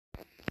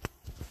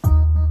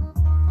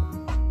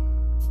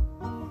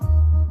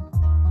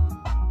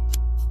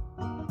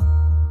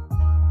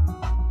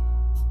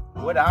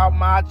without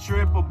my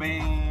triple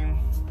beam.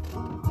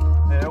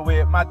 There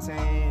with my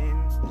team,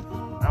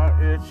 out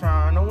here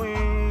trying to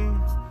win.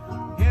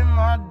 Get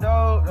my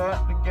dough,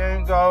 let the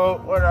game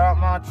go without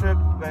my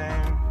triple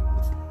beam.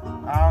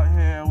 Out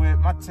here with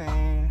my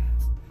team,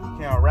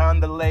 can't run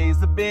the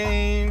laser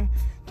beam.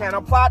 Can't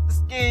outplot the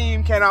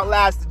scheme, can't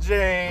outlast the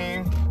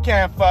dream.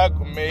 Can't fuck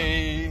with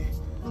me.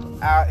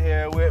 Out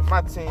here with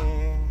my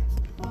team,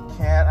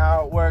 can't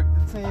outwork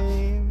the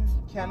team.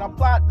 Can't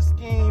outplot the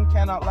scheme,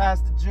 can't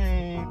outlast the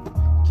dream.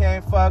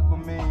 Can't fuck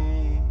with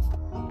me.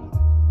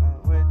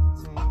 With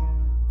the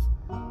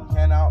team,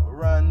 can't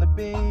outrun the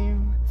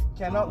beam.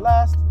 Can't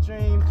outlast the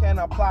dream, can't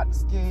outplot the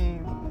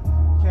scheme.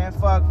 Can't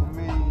fuck with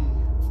me.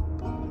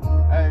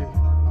 Hey,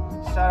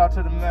 shout out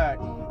to the Mac,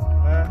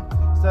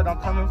 man. Said I'm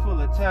coming full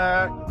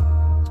attack.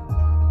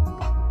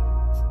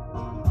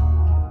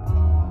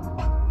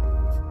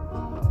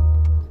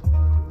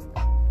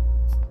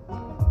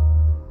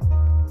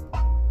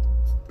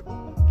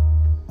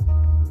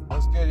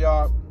 What's good,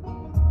 y'all?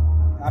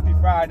 Happy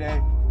Friday.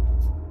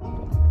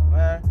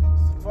 Man,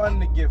 it's fun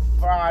to get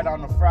fried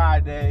on a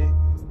Friday.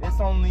 It's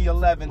only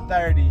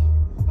 11:30.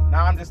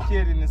 Nah, I'm just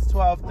kidding, it's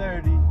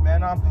 12:30.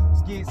 Man, I'm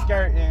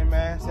skirting,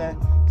 man. Said,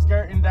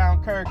 skirting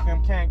down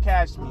Kirkham, can't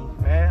catch me,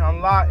 man.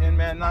 I'm lotting,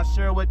 man, not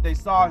sure what they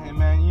saw him,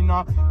 man. You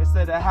know, it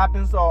said it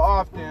happens so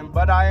often,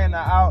 but I ain't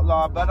an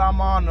outlaw, but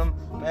I'm on them,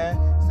 man.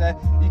 Said,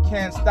 you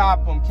can't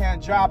stop them,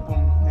 can't drop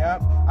them,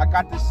 yep. I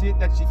got the shit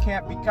that you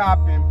can't be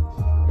copping,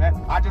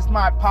 man. I just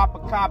might pop a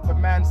copper,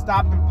 man,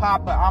 stop and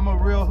pop it. I'm a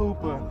real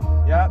hooper,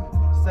 yep.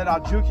 Said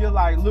I'll juke you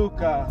like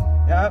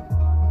Luca, yep.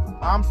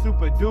 I'm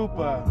super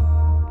duper.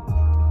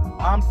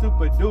 I'm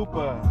super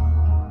duper.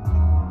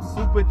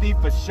 Super deep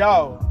for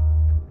show.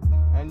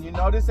 And you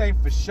know this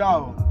ain't for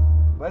show.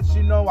 But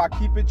you know I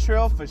keep it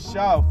trill for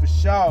show, for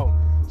show.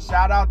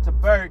 Shout out to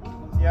Burke,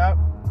 yep.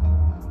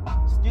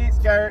 Skeet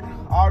skirt,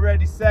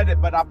 already said it,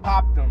 but I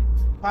popped him,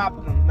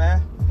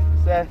 man.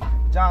 Said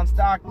John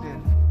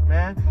Stockton,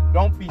 man.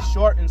 Don't be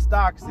short in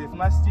stocks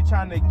unless you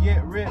trying to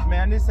get ripped,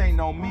 man. This ain't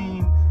no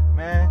meme,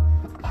 man.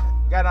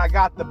 I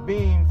got the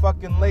beam,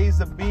 fucking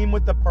laser beam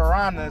with the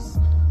piranhas.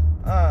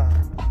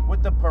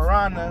 With the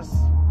piranhas,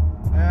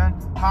 man.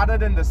 Hotter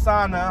than the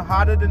sauna,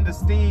 hotter than the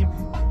steam.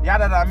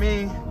 Yada da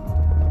me.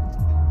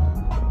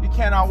 You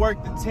can't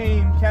outwork the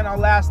team, can't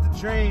outlast the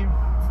dream.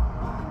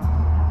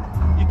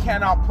 You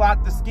can't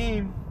outplot the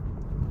scheme.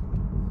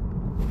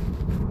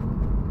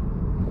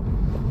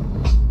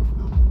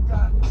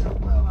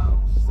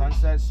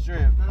 Sunset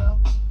Strip.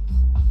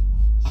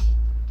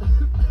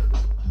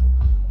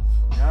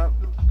 Yep.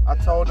 I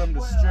told him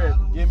to strip,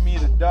 give me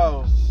the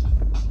dough.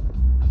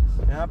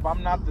 Yep,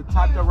 I'm not the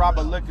type to rob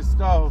a liquor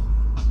store,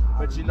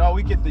 but you know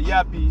we get the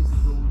yuppies.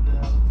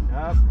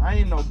 Yep, I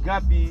ain't no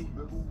guppy.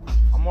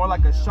 I'm more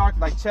like a shark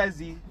like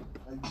Chezzy.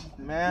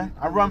 Man,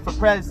 I run for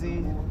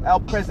Prezi, El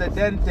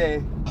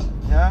Presidente.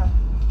 Yeah,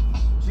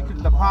 she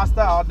cooked the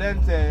pasta al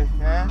dente.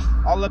 Yeah,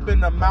 all up in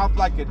the mouth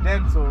like a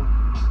dental.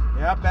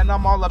 Yep, and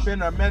I'm all up in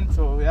her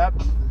mental. Yep,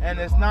 and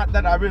it's not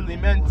that I really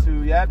meant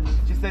to. Yep,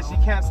 she said she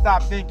can't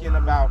stop thinking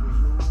about me.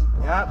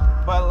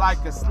 Yep, but like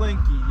a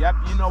slinky. Yep,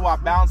 you know I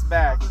bounce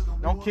back.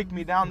 Don't kick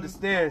me down the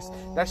stairs.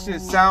 That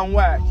shit sound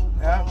whack.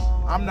 Yep,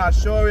 I'm not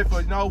sure if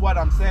you know what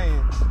I'm saying.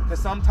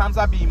 Cause sometimes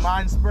I be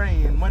mind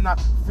spraying. When I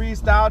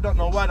freestyle, don't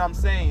know what I'm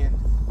saying.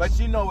 But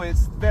you know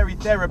it's very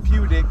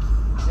therapeutic.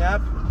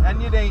 Yep,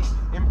 and it ain't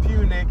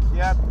impunic.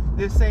 Yep,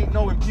 this ain't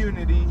no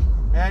impunity.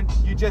 And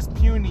you just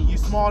puny. You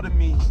small to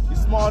me. You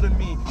small to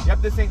me.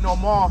 Yep, this ain't no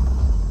mall.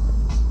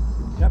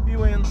 Yep,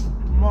 you ain't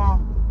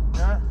mall.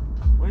 Yeah.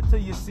 Wait till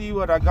you see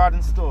what I got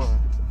in store.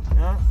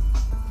 Yeah.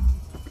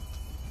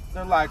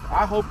 They're like,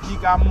 I hope you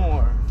got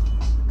more.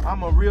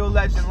 I'm a real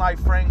legend like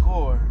Frank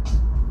Gore.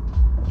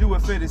 Do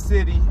it for the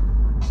city.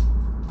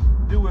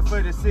 Do it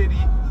for the city.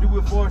 Do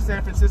it for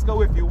San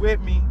Francisco if you're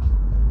with me.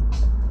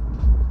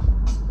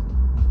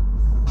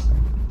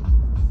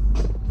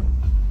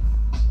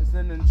 It's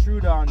an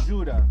intruder on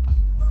Judah.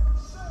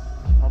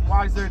 I'm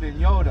wiser than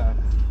Yoda.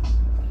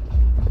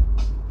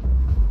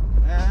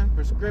 Man,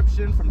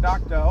 prescription from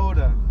Dr.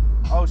 Oda.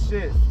 Oh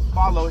shit,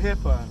 follow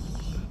HIPAA.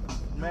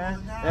 Man,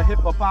 a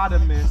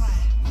hippopotamus.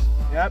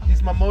 Yep,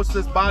 these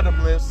mimosas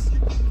bottomless.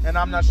 And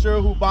I'm not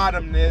sure who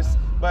bottomed this,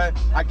 but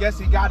I guess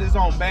he got his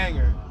own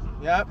banger.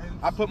 Yep,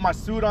 I put my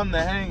suit on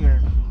the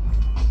hanger.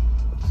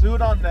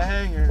 Suit on the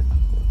hanger.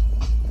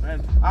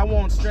 And I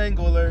won't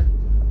strangle her.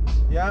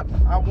 Yep,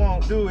 I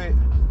won't do it.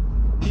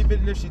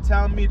 Even if she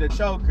tell me to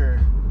choke her.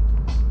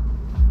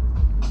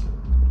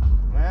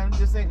 Man,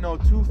 this ain't no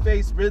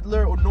Two-Face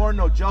Riddler or nor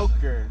no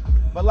Joker.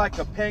 But like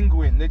a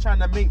penguin, they trying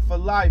to mate for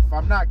life.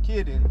 I'm not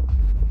kidding.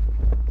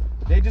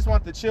 They just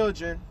want the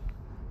children.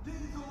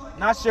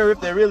 Not sure if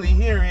they're really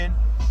hearing,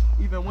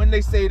 even when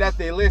they say that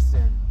they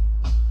listen.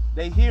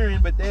 They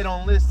hearing, but they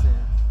don't listen.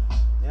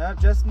 Yeah,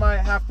 just might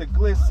have to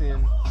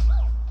glisten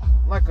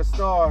like a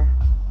star.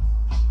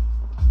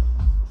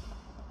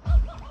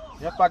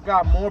 Yep, I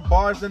got more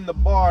bars than the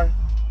bar.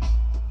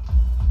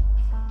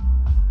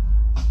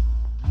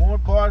 More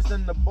bars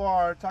than the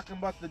bar. Talking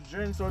about the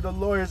drinks or the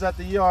lawyers at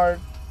the yard.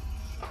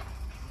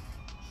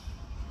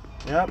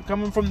 Yep,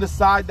 coming from the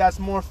side that's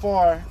more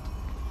far.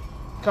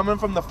 Coming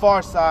from the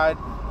far side.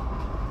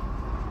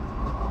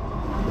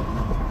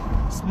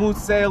 Smooth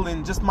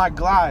sailing, just my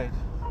glide.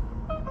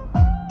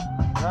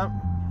 Yep.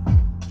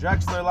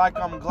 Drexler like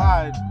I'm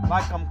Glide,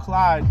 like I'm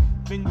Clyde.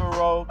 Finger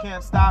roll,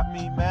 can't stop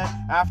me, man.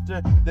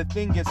 After the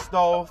thing gets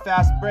stole,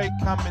 fast break,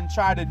 come and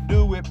try to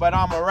do it, but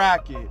I'm a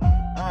racket.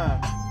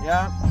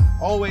 Yeah,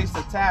 always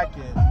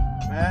attacking,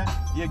 man.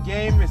 Your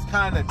game is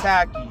kinda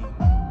tacky.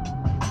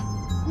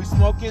 We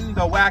smoking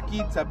the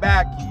wacky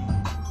tobacco.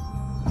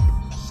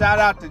 Shout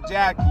out to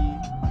Jackie.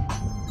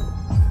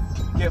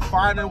 Get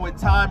finer with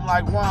time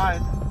like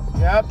wine.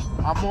 Yep,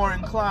 I'm more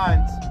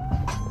inclined.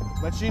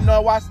 But you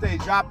know I stay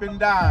dropping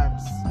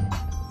dimes.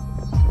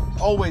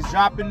 Always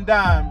dropping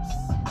dimes.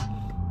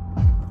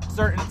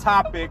 Certain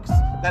topics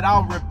that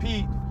I'll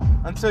repeat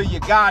until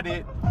you got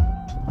it.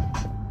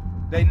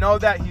 They know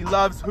that he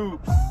loves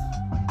hoops.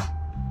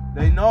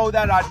 They know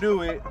that I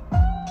do it.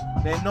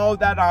 They know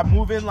that I'm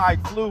moving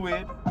like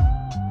fluid.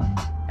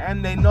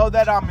 And they know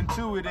that I'm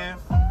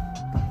intuitive.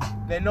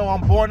 They know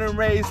I'm born and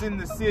raised in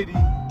the city.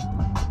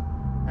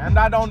 And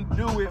I don't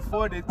do it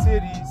for the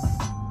titties.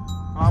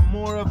 I'm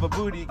more of a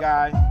booty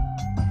guy.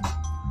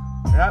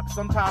 Yep,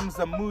 sometimes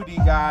a moody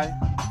guy.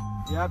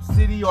 Yep,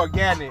 city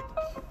organic.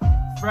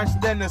 Fresh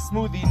than a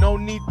smoothie, no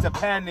need to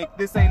panic.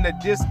 This ain't a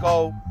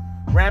disco.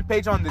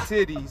 Rampage on the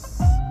titties.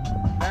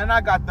 Man,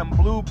 I got them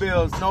blue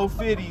bills, no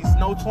 50s,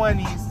 no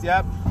 20s.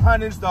 Yep,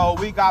 hundreds though,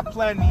 we got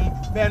plenty.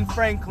 Ben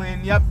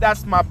Franklin, yep,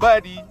 that's my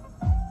buddy.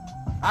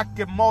 I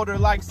can motor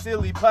like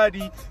silly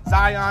putty.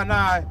 Zion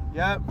I,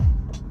 yep.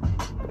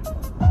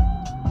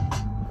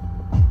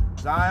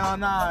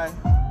 Zion I.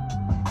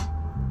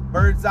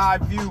 Bird's eye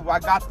view, I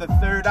got the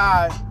third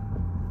eye.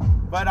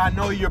 But I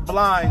know you're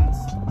blind.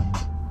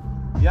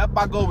 Yep,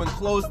 I go and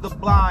close the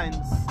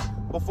blinds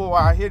before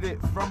I hit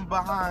it from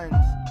behind.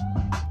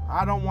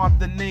 I don't want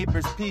the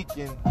neighbors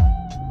peeking.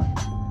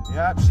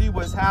 Yep, she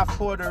was half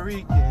Puerto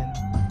Rican,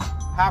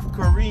 half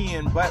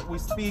Korean, but we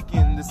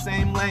speaking the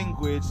same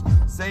language,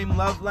 same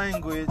love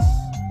language.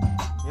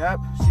 Yep,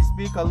 she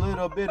speak a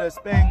little bit of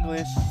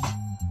Spanglish,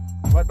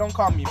 but don't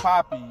call me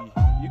Poppy.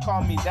 You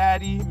call me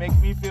Daddy, make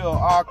me feel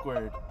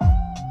awkward.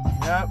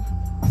 Yep,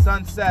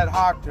 Sunset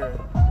hawked her.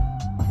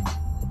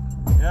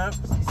 Yep,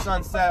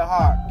 Sunset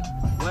Hawk.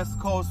 West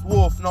Coast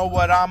Wolf, know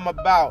what I'm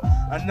about.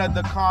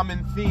 Another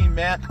common theme,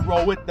 man.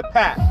 Roll with the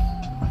pack.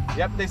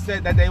 Yep, they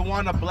said that they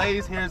want to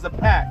blaze. Here's a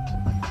pack.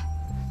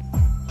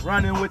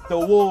 Running with the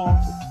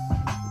wolves.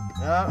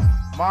 Yep,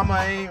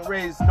 mama ain't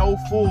raised no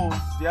fools.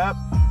 Yep,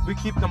 we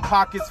keep them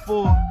pockets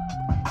full.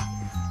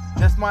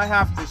 Just might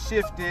have to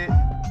shift it.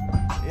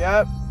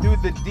 Yep, through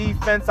the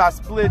defense I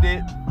split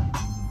it.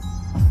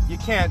 You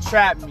can't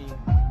trap me.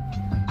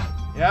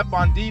 Yep,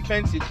 on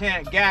defense you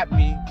can't gap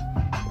me.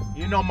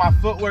 You know my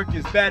footwork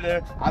is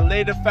better. I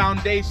lay the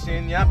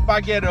foundation. Yep,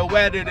 I get her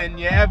wetter than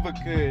you ever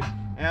could.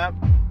 Yep,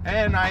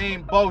 and I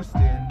ain't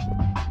boasting.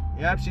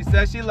 Yep, she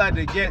says she let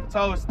it get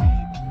toasty.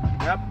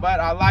 Yep, but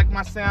I like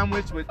my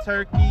sandwich with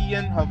turkey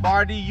and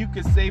Havarti. You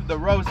could save the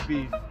roast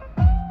beef.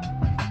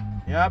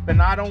 Yep,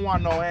 and I don't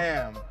want no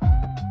ham.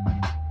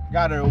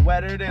 Got her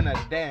wetter than a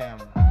dam.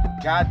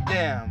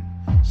 Goddamn,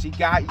 she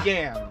got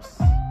yams.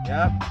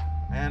 Yep.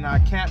 And I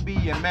can't be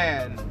your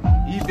man.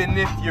 Even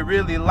if you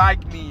really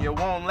like me, you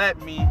won't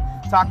let me.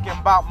 Talking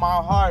about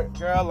my heart,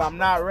 girl, I'm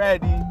not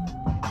ready.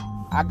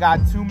 I got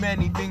too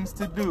many things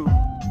to do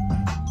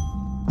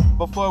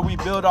before we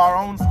build our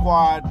own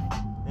squad.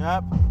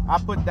 Yep, I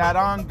put that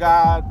on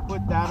God,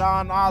 put that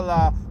on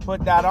Allah,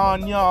 put that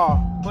on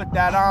y'all, put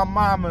that on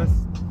mamas.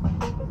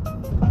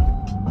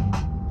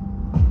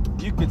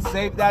 You could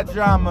save that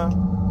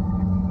drama.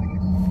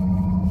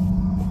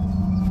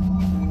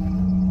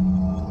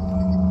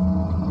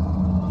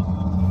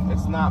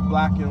 Not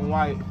black and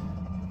white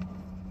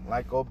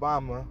like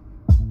Obama.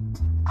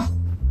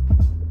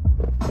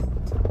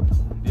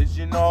 Did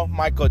you know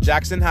Michael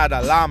Jackson had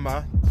a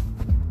llama?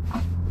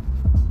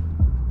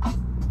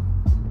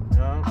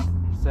 Yeah.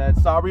 Said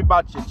sorry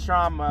about your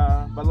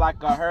trauma, but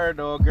like a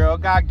hurdle, girl,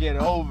 gotta get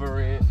over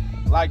it.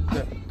 Like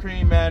the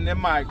Cream man, it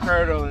might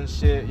curdle and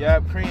shit.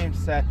 Yep, Cream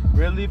said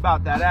really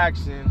about that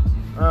action.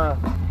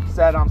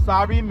 Said I'm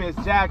sorry, Miss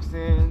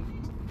Jackson,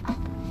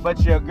 but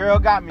your girl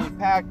got me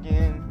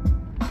packing.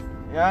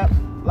 Yep,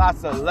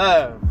 lots of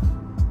love.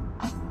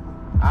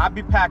 I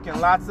be packing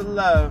lots of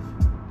love.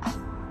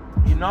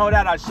 You know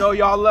that I show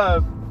y'all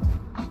love.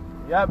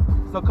 Yep,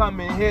 so come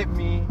and hit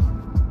me.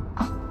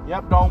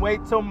 Yep, don't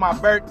wait till my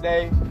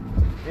birthday.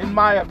 In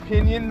my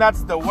opinion,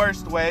 that's the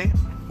worst way.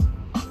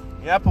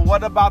 Yep, but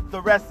what about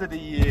the rest of the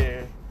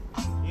year?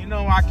 You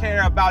know I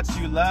care about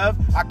you, love.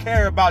 I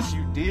care about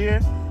you, dear.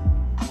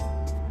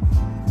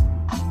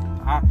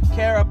 I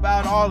care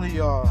about all of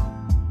y'all.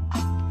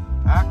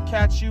 I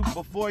catch you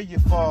before you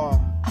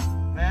fall,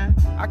 man.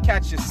 I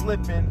catch you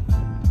slipping.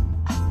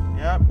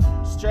 Yep,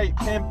 straight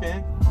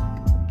pimping.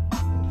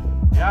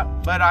 Yep,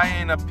 but I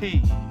ain't a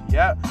P.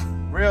 Yep,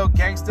 real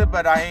gangster,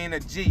 but I ain't a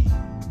G.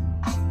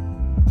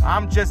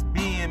 I'm just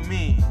being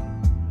me.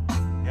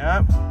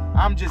 Yep,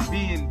 I'm just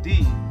being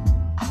D.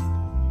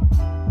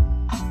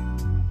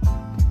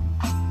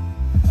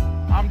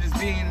 I'm just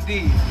being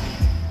D.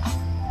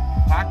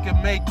 I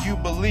can make you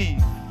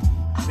believe.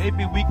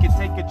 Maybe we could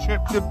take a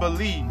trip to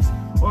Belize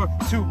or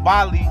to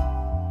Bali.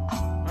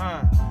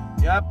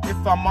 Yep,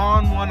 if I'm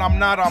on one, I'm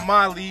not on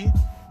Molly.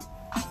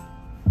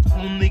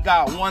 Only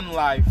got one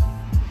life.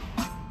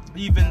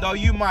 Even though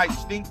you might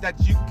think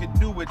that you could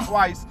do it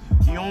twice,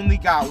 you only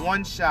got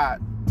one shot,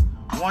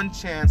 one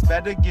chance.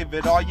 Better give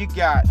it all you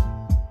got.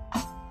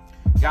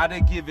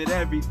 Gotta give it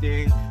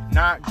everything.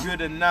 Not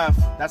good enough.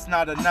 That's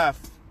not enough.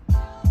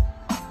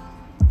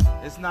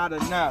 It's not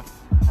enough.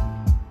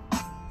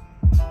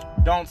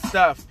 Don't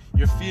stuff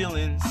your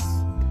feelings.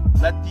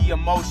 Let the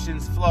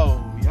emotions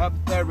flow. Yup,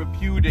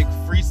 therapeutic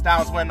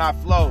freestyles when I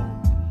flow.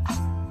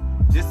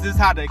 This is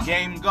how the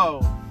game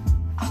go.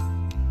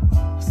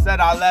 Said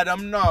I let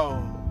them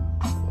know.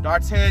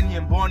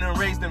 D'Artagnan, born and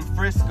raised in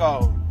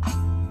Frisco.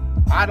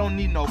 I don't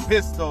need no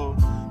pistol,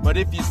 but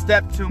if you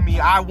step to me,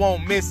 I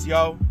won't miss,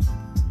 yo.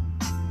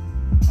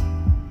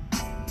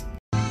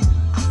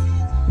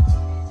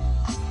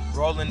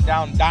 Rolling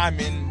down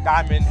diamond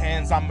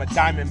hands, I'm a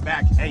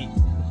Diamondback 8.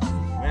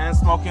 Man,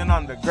 smoking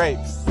on the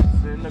grapes.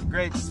 In the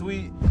grape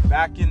sweet,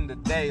 back in the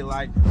day,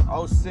 like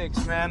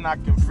 06, man, I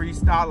can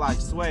freestyle like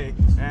Sway,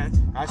 man.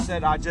 I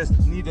said I just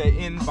need an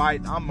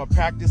invite. I'ma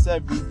practice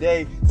every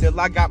day till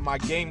I got my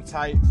game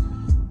tight.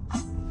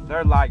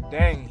 They're like,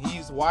 dang,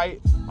 he's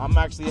white. I'm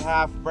actually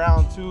half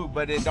brown too,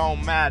 but it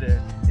don't matter.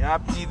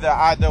 Yep,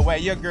 either way,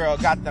 your girl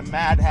got the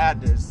Mad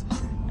Hatters,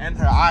 and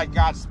her eye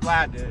got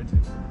splattered.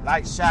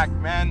 Like Shaq,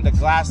 man, the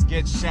glass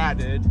gets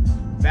shattered.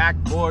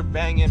 Backboard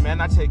banging, man,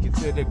 I take it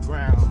to the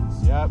ground.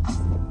 Yep.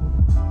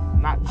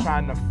 Not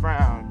trying to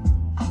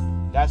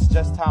frown. That's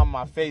just how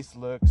my face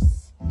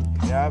looks.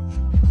 Yep.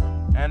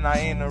 And I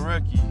ain't a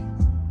rookie.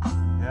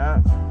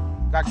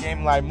 Yep. Got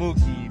game like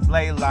Mookie,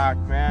 Blaylock,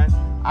 man.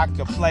 I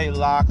can play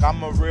lock.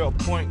 I'm a real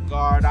point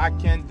guard. I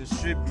can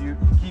distribute.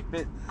 Keep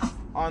it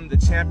on the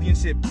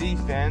championship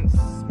defense,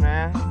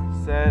 man.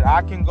 Said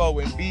I can go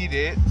and beat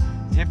it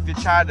if you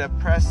try to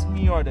press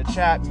me or to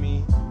chat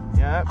me.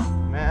 Yep,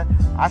 man.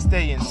 I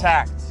stay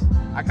intact.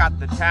 I got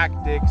the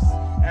tactics,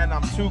 and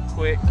I'm too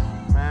quick.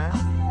 Man,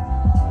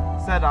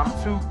 said I'm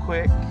too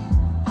quick.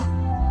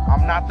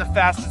 I'm not the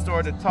fastest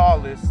or the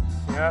tallest,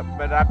 yep,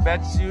 but I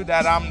bet you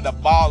that I'm the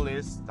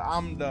ballest.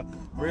 I'm the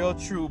real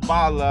true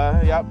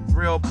baller, yep,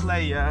 real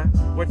player.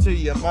 Word to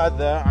your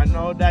mother, I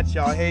know that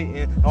y'all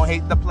hating. Don't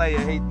hate the player,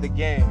 hate the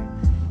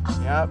game.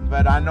 Yep,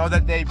 but I know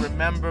that they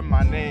remember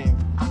my name.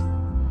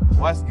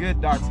 What's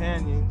good,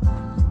 D'Artagnan?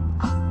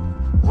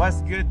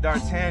 What's good,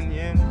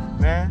 D'Artagnan,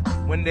 man?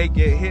 When they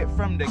get hit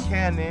from the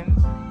cannon,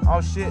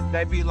 oh shit,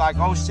 they be like,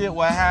 oh shit,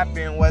 what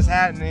happened? What's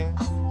happening?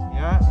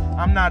 Yeah,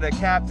 I'm not a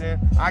captain.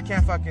 I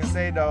can't fucking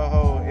say the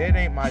whole. It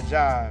ain't my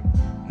job.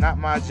 Not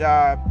my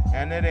job,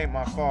 and it ain't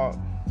my fault,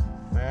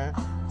 man.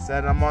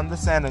 Said I'm on the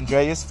San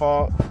Andreas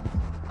fault,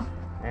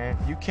 and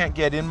you can't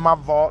get in my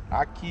vault.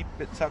 I keep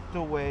it tucked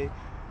away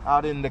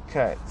out in the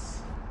cuts.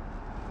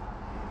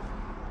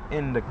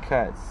 In the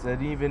cuts.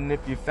 Said even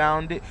if you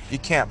found it, you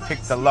can't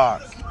pick the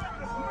lock.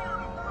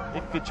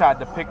 If you tried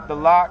to pick the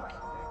lock,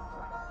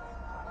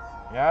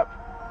 yep,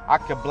 I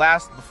could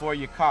blast before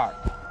you cock.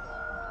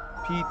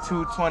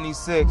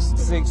 P226,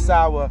 6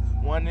 hour,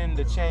 1 in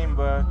the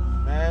chamber,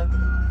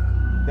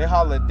 man. They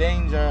holler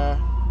danger.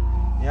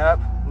 Yep,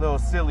 little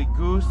silly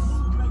goose.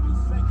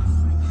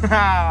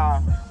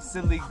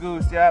 Silly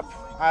goose, yep.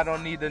 I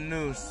don't need a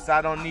noose.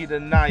 I don't need a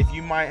knife.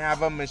 You might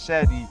have a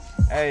machete.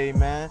 Hey,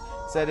 man.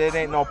 Said it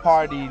ain't no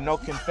party, no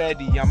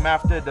confetti. I'm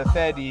after the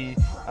Fetty.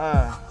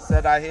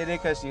 Said I hit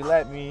it cause she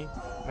let me.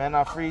 Man,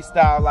 I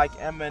freestyle like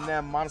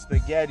Eminem on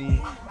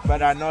spaghetti.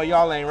 But I know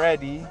y'all ain't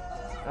ready.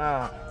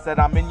 Said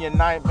I'm in your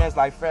nightmares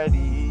like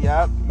Freddy.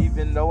 Yep,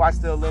 even though I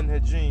still in her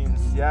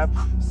dreams. Yep,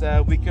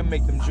 said we can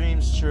make them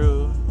dreams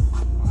true.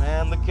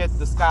 Man, look at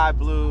the sky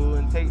blue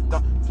and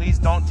please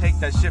don't take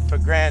that shit for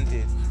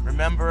granted.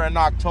 Remember in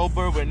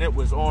October when it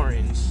was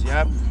orange.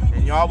 Yep,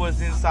 and y'all was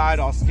inside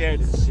all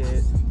scared and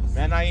shit.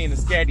 Man, I ain't a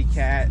scaredy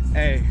cat.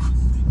 Hey,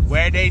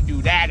 where they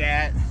do that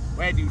at?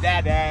 Where do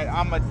that at?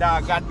 I'm a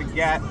dog, got the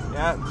gat.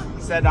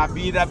 Yep. Said I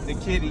beat up the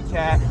kitty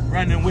cat,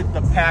 running with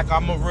the pack.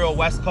 I'm a real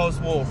West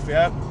Coast wolf.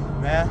 Yep,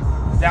 man.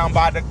 Down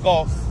by the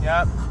Gulf.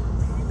 Yep.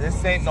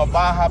 This ain't no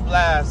Baja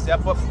Blast.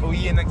 Yep,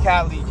 we in the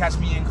Cali. Catch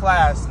me in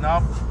class.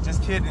 No,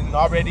 just kidding.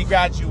 Already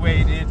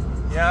graduated.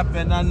 Yep,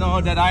 and I know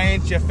that I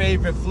ain't your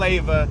favorite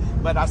flavor,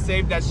 but I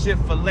saved that shit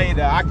for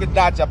later. I could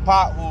dodge a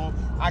pothole.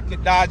 I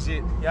could dodge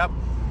it. Yep.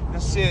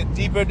 This shit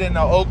deeper than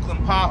the Oakland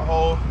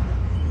pothole.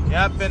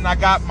 Yep, and I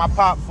got my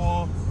pot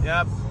full.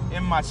 Yep,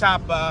 in my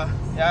chopper.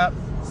 Yep,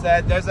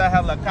 said there's a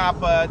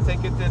helicopter.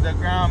 Take it to the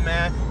ground,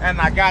 man, and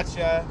I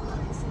gotcha.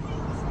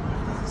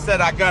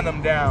 Said I gun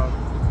him down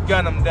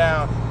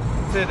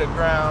to the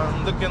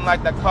ground. Looking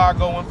like the car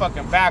going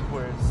fucking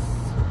backwards.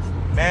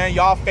 Man,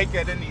 y'all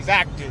faker than these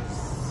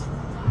actors.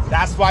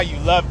 That's why you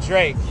love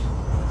Drake.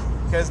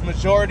 Cause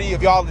majority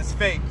of y'all is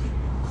fake.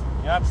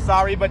 Yep,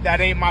 sorry, but that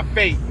ain't my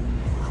fate.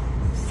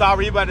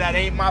 Sorry, but that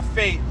ain't my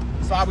fate.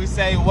 So I would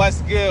say,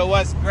 what's good,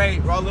 what's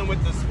great? Rolling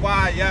with the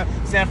squad, yep.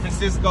 San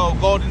Francisco,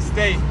 Golden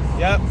State,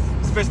 yep.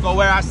 Frisco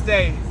where I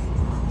stay.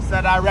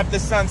 Said I rep the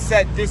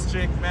Sunset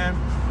District, man.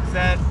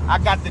 Said I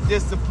got the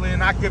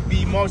discipline, I could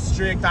be more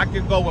strict. I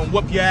could go and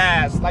whoop your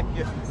ass like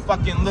your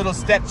fucking little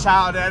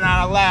stepchild and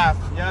I laugh,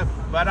 yep.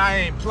 But I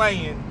ain't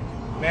playing,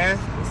 man.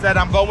 Said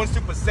I'm going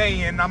Super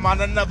Saiyan, I'm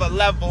on another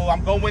level.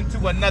 I'm going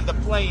to another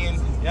plane,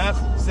 yep.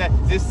 Said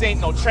this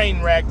ain't no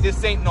train wreck,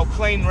 this ain't no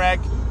plane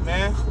wreck,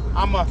 man.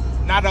 I'm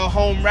not a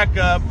home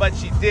wrecker, but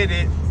she did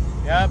it,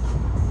 yep.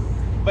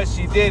 But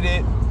she did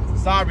it.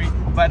 Sorry,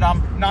 but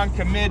I'm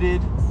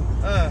non-committed.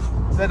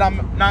 Said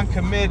I'm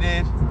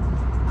non-committed,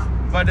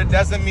 but it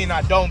doesn't mean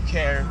I don't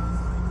care.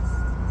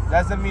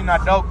 Doesn't mean I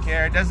don't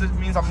care. It doesn't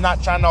mean I'm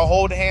not trying to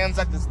hold hands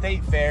at the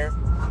state fair.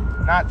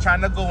 Not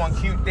trying to go on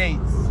cute dates.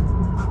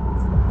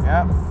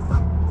 Yep.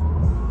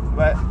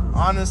 But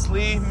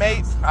honestly,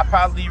 mate, I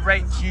probably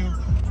rate you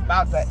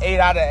about the 8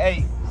 out of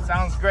 8.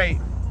 Sounds great.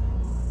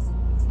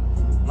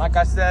 Like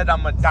I said,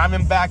 I'm a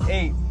Diamondback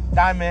 8.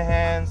 Diamond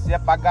hands.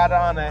 Yep, I got it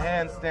on a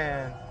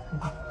handstand.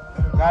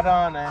 Got it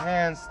on a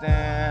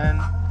handstand.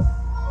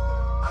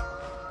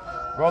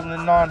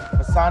 Rolling on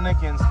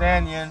Masonic and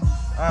Stanion.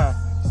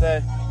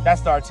 Said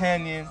that's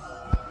D'Artagnan.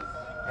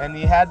 And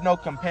he had no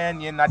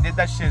companion. I did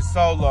that shit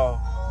solo.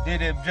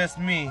 Did it just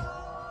me.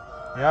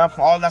 Yep,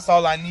 that's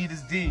all I need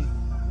is D.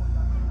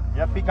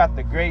 Yep, he got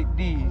the great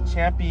D.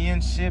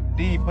 Championship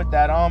D. Put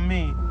that on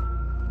me.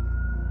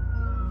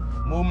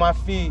 Move my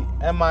feet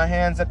and my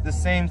hands at the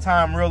same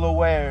time, real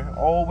aware.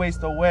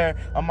 Always aware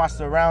of my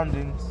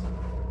surroundings.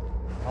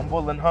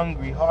 Humble and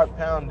hungry, heart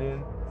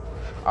pounding.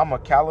 I'm a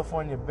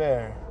California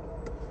bear.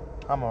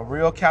 I'm a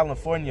real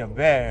California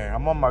bear.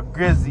 I'm on my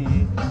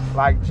Grizzy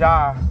like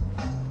Ja.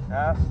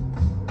 Yep.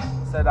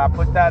 Said I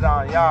put that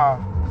on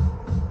y'all.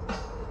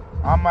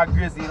 I'm my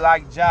Grizzy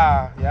like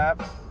Ja.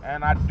 Yep.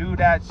 And I do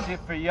that shit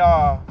for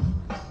y'all.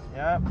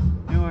 Yep.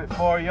 Do it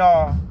for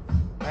y'all.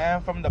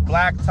 Man, from the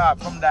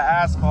blacktop, from the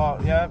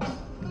asphalt. Yep.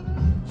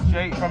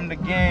 Straight from the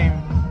game.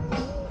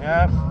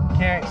 Yep.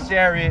 Can't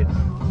share it.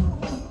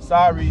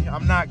 Sorry,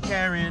 I'm not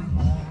caring.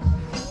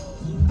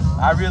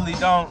 I really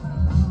don't.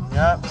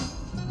 Yep.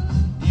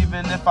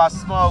 Even if I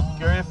smoke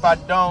or if I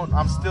don't,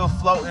 I'm still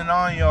floating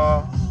on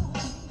y'all.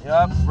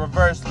 Yep.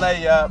 Reverse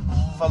layup.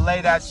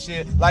 Fillet that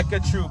shit like a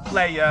true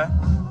player.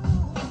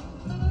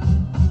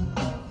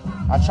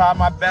 I try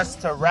my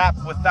best to rap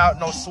without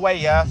no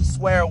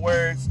swear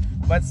words,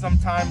 but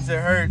sometimes it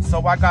hurts,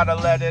 so I gotta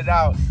let it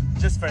out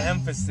just for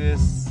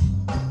emphasis.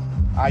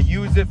 I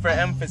use it for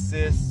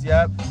emphasis.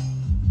 Yep.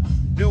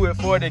 Do it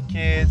for the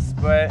kids,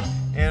 but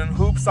in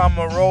hoops I'm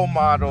a role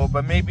model,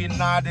 but maybe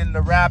not in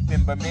the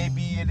rapping, but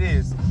maybe it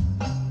is.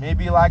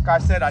 Maybe like I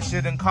said, I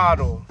shouldn't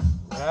coddle.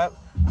 Yep.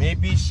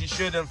 Maybe she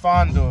shouldn't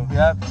fondle.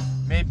 Yep.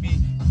 Maybe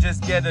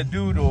just get a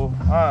doodle.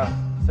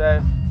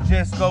 Said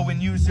just go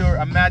and use your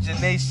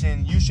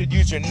imagination. You should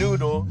use your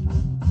noodle.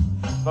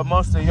 But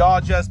most of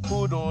y'all just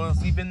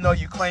poodles, even though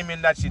you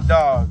claiming that you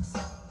dogs.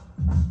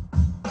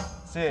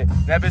 That's it.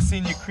 Never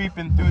seen you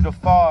creeping through the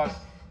fog,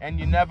 and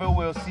you never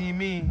will see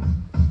me.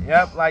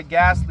 Yep, like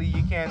Ghastly,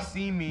 you can't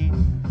see me.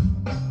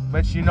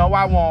 But you know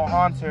I won't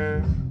haunt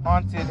her.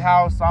 Haunted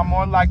house, I'm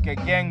more like a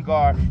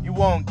Gengar. You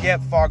won't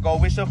get far, go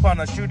wish upon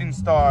a shooting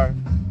star.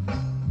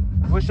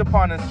 Wish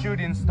upon a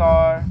shooting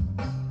star.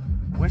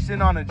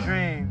 Wishing on a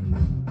dream.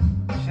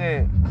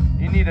 Shit,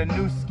 you need a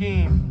new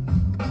scheme.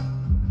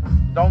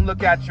 Don't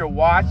look at your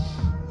watch,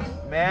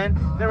 man.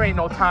 There ain't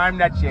no time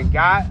that you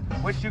got.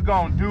 What you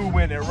gonna do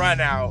when it run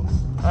out?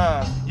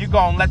 You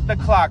gonna let the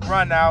clock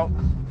run out.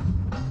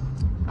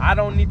 I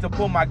don't need to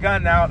pull my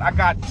gun out. I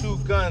got 2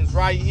 guns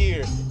right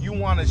here. You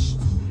want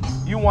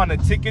a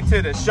ticket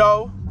to the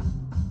show?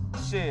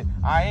 Shit,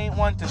 I ain't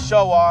one to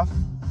show off,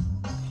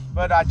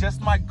 but I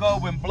just might go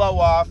and blow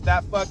off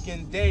that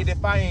fucking date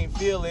if I ain't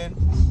feeling.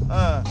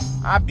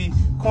 I be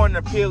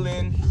corner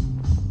peeling,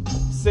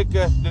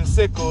 sicker than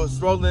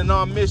sickles, rolling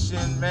on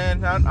mission,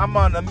 man. I'm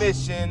on a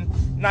mission,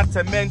 not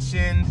to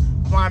mention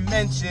my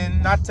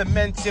mention, not to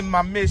mention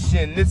my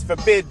mission. It's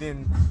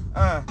forbidden.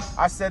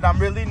 I said I'm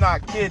really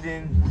not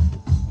kidding.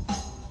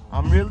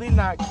 I'm really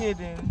not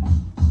kidding.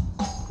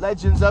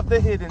 Legends of the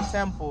Hidden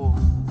Temple.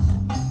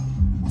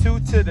 2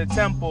 to the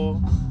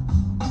temple,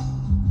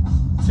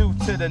 2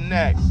 to the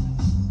neck.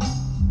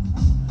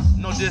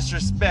 No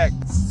disrespect,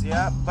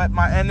 yeah, but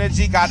my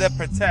energy gotta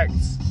protect.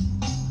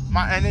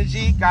 My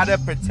energy gotta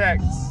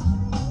protect.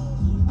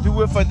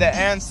 Do it for the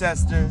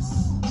ancestors.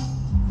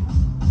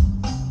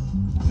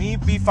 Me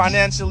be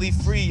financially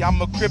free,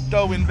 I'm a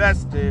crypto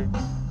investor.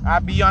 I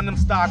be on them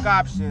stock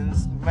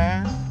options,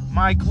 man.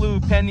 My glue,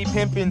 penny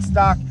pimping,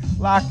 stock,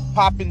 lock,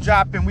 popping,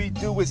 dropping. We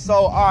do it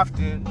so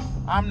often.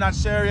 I'm not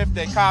sure if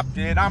they copped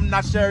it. I'm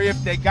not sure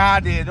if they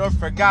got it or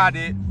forgot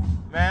it,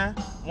 man.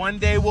 One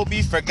day we'll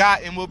be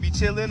forgotten. We'll be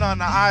chilling on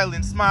the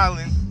island,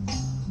 smiling.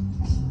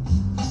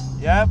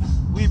 Yep,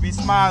 we be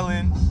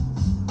smiling.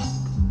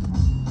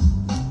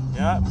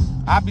 Yep,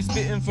 I be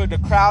spitting for the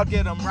crowd,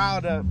 get them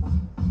riled up.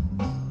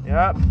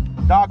 Yep,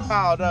 dog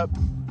piled up.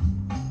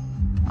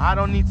 I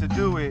don't need to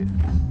do it.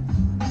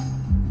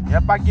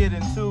 Yep, I get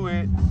into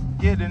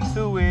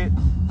it,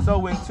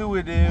 so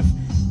intuitive.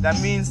 That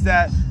means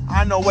that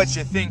I know what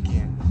you're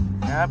thinking.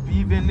 Yep,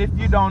 even if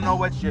you don't know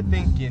what you're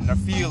thinking or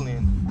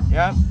feeling.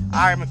 Yep,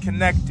 I'm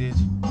connected.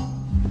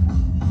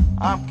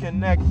 I'm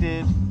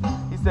connected.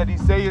 He said he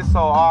say it so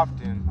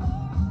often.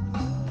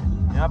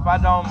 Yep, I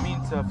don't mean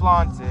to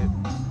flaunt it.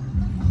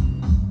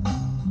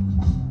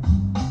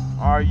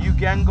 Are you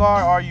Gengar or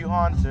are you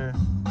Haunter?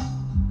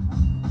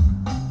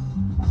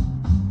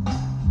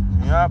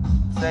 Yep,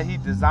 said he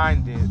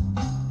designed it.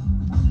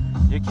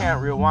 You can't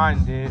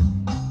rewind it.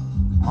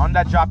 On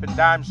that dropping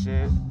dime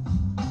shit,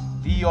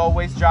 D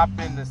always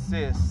dropping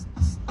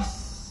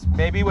assists.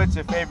 Baby, what's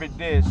your favorite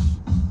dish?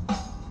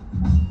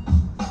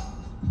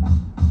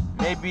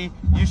 Maybe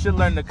you should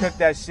learn to cook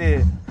that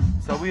shit,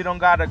 so we don't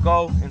gotta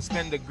go and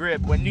spend the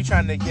grip when you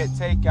trying to get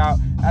takeout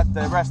at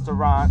the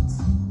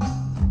restaurants.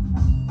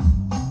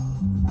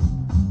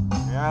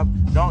 Yep,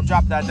 don't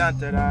drop that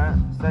dun-da-da.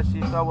 Said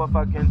she throw a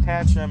fucking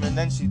tantrum and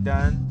then she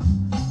done.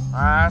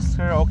 I asked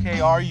her,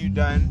 okay, are you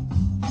done?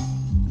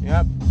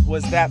 Yep,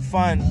 was that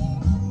fun?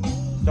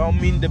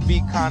 Don't mean to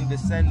be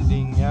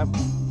condescending, yep,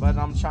 but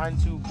I'm trying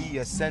to be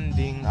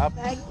ascending up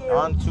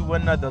onto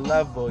another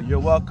level. You're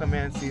welcome,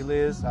 Auntie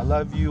Liz. I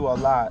love you a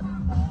lot.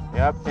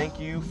 Yep, thank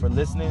you for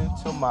listening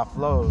to my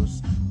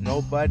flows.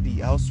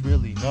 Nobody else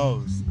really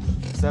knows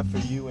except for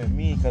you and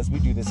me, because we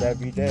do this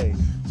every day.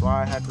 So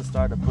I had to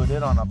start to put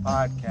it on a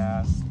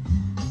podcast.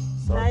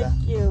 So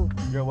thank you.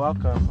 You're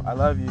welcome. I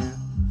love you.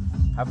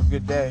 Have a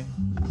good day.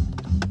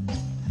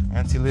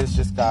 Auntie Liz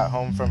just got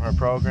home from her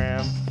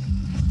program.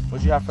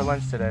 What'd you have for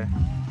lunch today?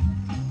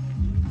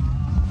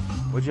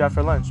 What'd you have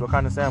for lunch? What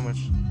kind of sandwich?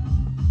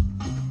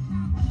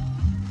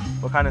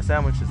 What kind of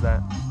sandwich is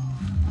that?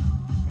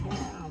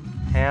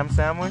 Ham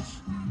sandwich?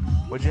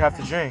 What'd you have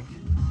to drink?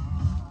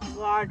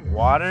 Water.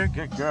 Water?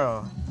 Good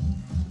girl.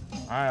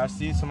 Alright, I'll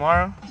see you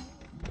tomorrow?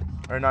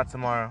 Or not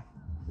tomorrow?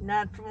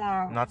 Not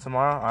tomorrow. Not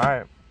tomorrow?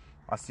 Alright.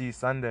 I'll see you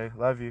Sunday.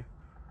 Love you.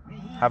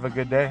 Have a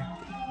good day.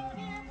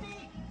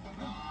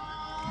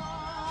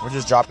 We're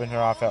just dropping her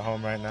off at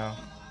home right now.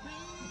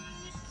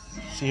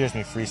 She hears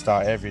me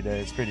freestyle every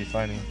day. It's pretty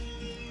funny.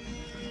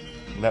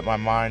 Let my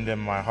mind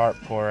and my heart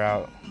pour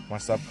out. My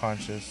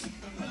subconscious.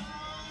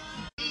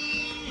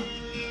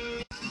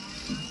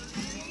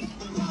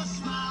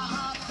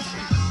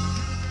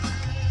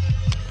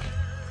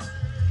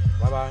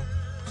 Bye-bye.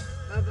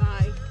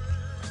 Bye-bye.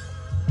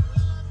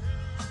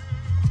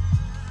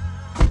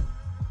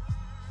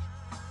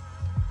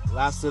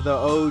 Last of the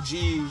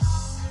OGs.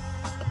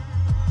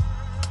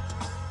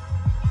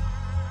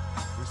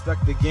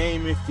 Respect the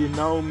game if you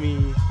know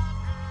me.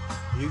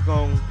 You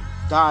gon'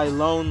 die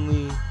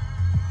lonely.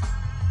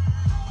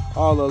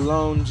 All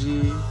alone,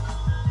 G.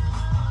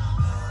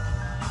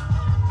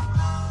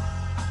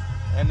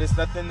 And it's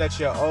nothing that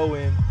you're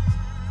owing,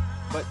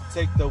 but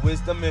take the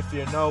wisdom if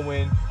you're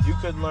knowing. You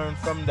could learn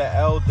from the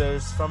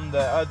elders, from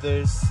the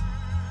others.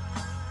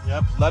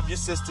 Yep, love your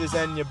sisters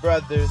and your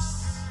brothers.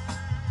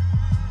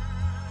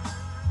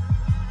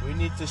 We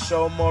need to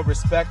show more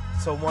respect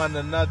to one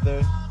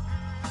another.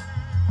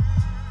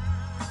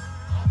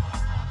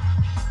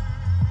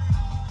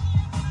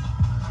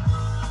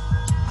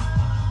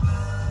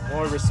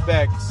 More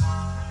respect.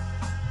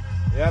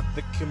 Yep,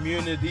 the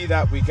community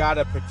that we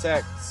gotta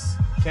protect.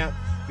 Can't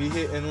be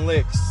hitting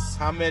licks.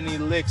 How many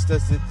licks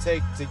does it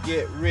take to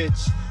get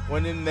rich?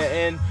 When in the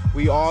end,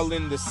 we all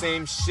in the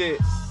same shit.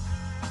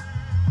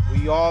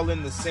 We all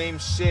in the same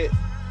shit.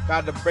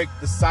 Gotta break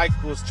the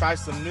cycles, try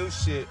some new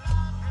shit.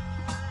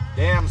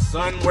 Damn,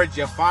 son, where'd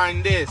you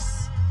find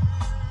this?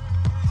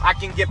 I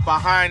can get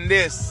behind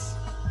this.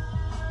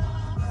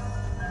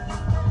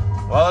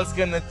 Well, it's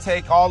gonna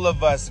take all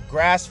of us.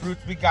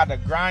 Grassroots, we gotta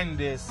grind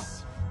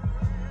this.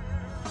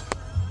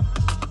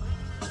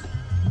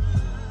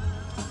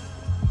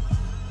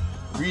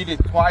 Read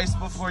it twice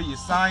before you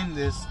sign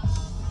this.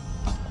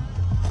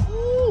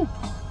 Woo.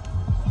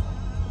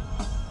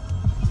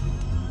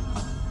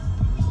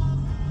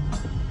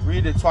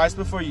 Read it twice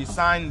before you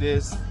sign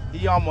this.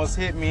 He almost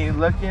hit me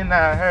looking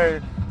at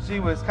her. She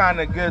was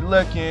kind of good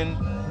looking,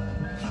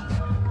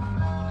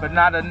 but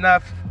not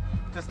enough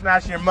to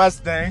smash your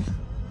Mustang.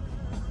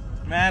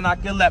 Man, I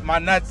could let my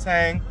nuts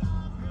hang.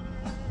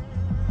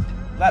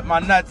 Let my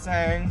nuts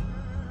hang.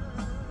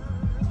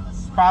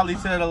 It's probably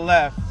to the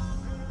left.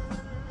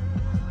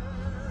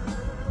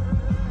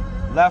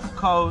 Left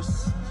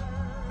coast.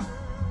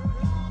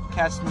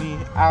 Catch me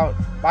out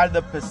by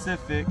the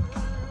Pacific.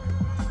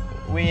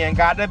 We ain't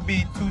gotta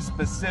be too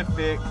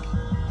specific.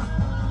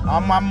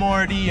 On my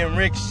Morty and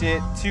Rick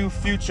shit, too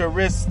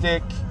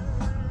futuristic,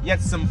 yet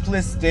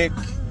simplistic.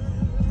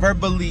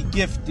 Verbally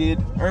gifted,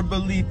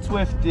 herbally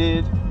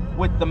twifted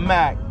with the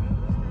Mac.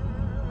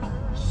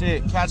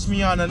 Shit, catch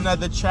me on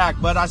another track,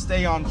 but I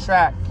stay on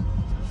track.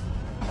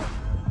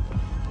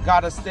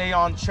 Gotta stay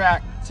on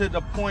track to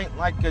the point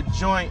like a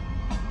joint.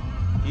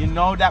 You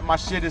know that my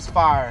shit is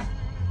fire.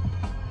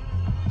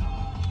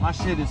 My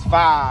shit is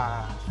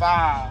fire,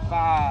 fire,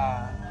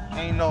 fire.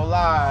 ain't no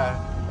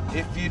lie.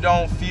 If you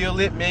don't feel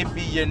it,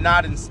 maybe you're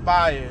not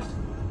inspired.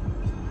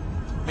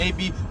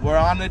 Maybe we're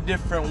on a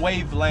different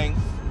wavelength.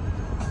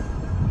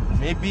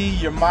 Maybe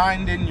your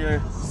mind and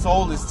your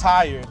soul is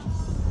tired.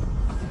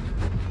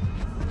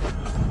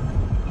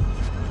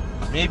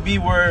 Maybe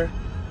we're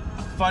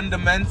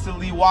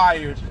fundamentally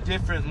wired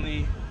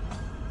differently.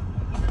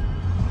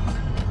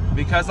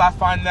 Because I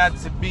find that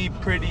to be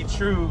pretty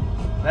true,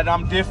 that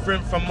I'm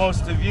different from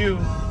most of you.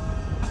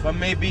 But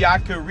maybe I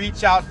could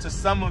reach out to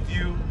some of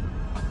you.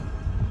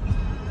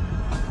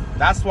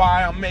 That's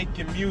why I'm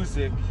making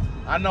music.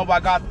 I know I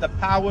got the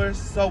power,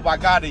 so I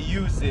gotta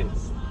use it.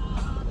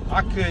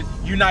 I could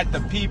unite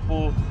the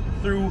people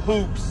through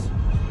hoops,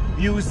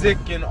 music,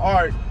 and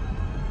art.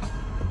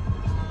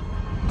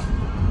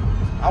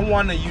 I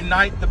wanna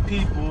unite the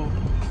people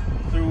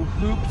through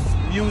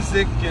hoops,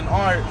 music, and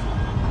art.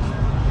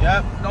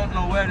 Yep, don't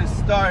know where to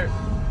start.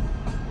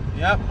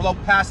 Yep, blow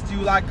past you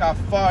like I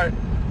fart.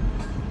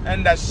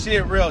 And that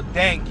shit real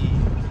danky.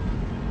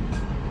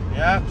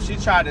 Yep, she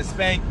tried to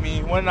spank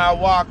me when I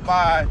walk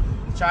by,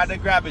 tried to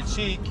grab a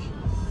cheek.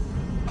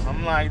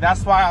 I'm like,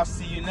 that's why I'll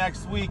see you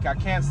next week. I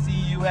can't see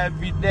you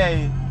every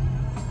day.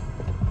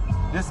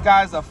 This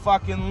guy's a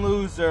fucking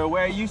loser.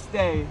 Where you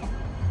stay?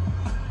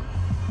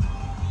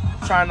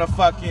 Trying to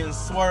fucking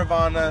swerve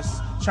on us,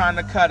 trying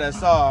to cut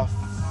us off.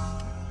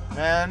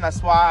 Man,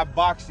 that's why I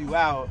box you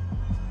out.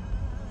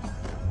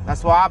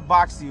 That's why I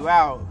box you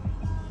out.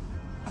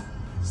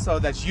 So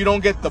that you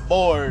don't get the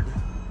board.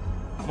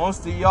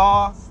 Most of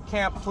y'all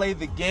can't play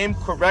the game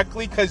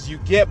correctly because you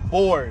get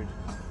bored.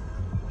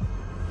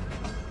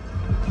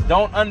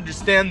 Don't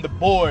understand the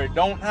board.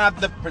 Don't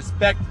have the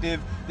perspective.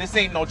 This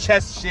ain't no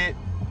chess shit.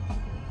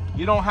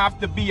 You don't have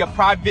to be a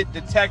private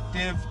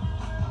detective.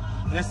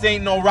 This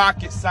ain't no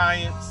rocket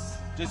science.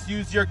 Just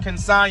use your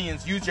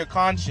conscience. Use your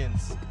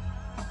conscience.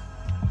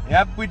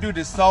 Yep, we do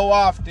this so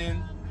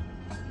often.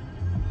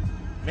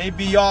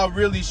 Maybe y'all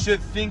really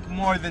should think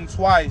more than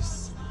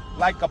twice.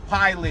 Like a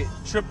pilot,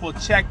 triple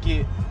check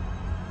it.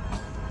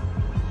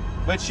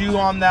 But you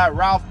on that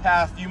Ralph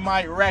path, you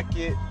might wreck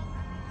it.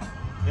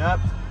 Yep.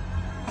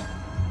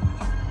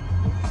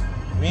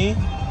 Me,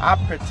 I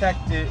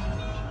protect it.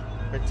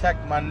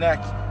 Protect my neck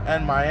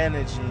and my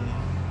energy.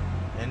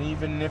 And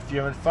even if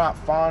you're not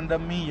fond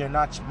of me, you're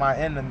not my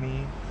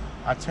enemy.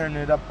 I turn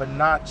it up a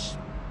notch.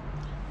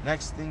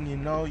 Next thing you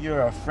know,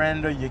 you're a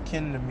friend or you're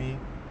kin to me.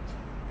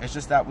 It's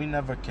just that we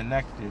never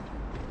connected.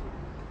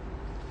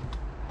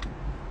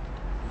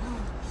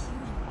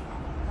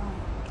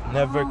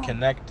 Never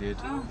connected.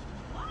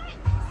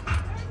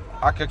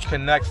 I could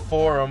connect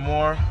 4 or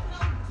more.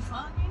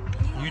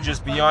 You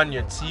just be on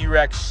your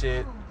T-Rex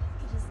shit.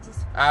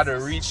 Out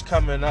of reach,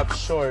 coming up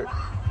short.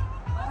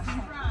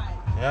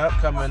 Yep,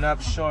 coming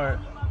up short.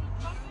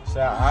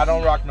 So I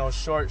don't rock no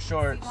short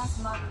shorts.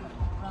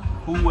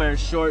 Who wears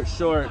short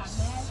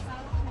shorts?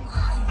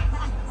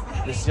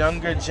 This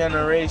younger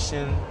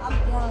generation,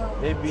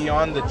 they be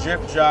on the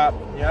drip drop.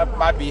 Yep,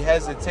 I be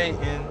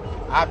hesitating.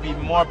 I be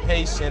more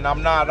patient.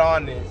 I'm not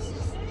on it.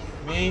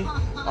 Me,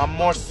 I'm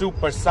more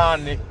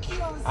supersonic.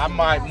 I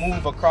might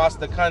move across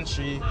the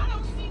country.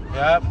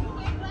 Yep.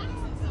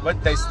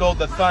 But they stole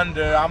the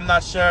thunder. I'm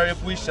not sure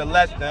if we should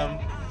let them.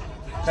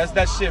 Cause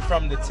that shit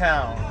from the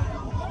town.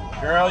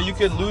 Girl, you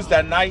could lose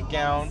that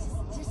nightgown.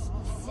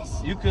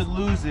 You could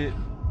lose it.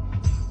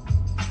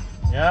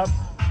 Yep.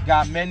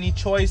 Got many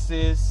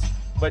choices,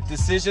 but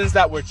decisions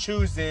that we're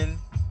choosing.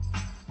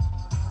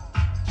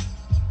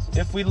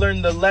 If we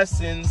learn the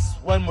lessons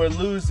when we're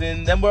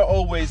losing, then we're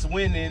always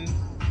winning.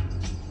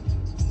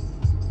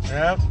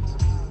 Yep.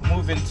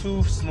 Moving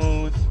too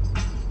smooth.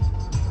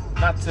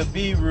 Not to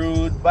be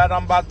rude, but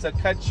I'm about to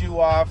cut you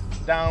off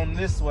down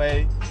this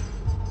way.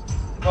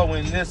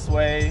 Going this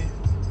way.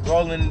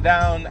 Rolling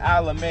down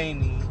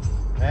Alamany.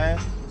 Man,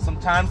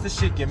 sometimes the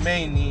shit get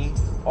many.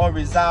 Or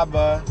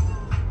Rizaba.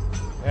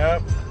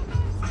 Yep.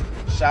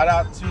 Shout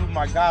out to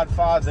my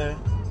godfather.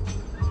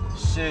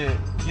 Shit.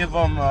 Give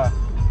him a...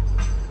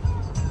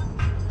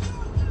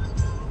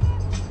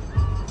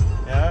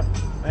 Yep.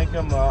 Make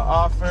him an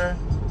offer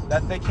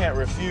that they can't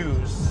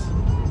refuse.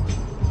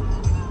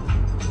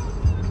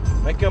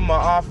 Make him an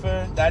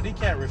offer that he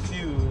can't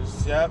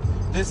refuse. Yep.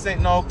 This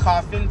ain't no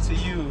coffin to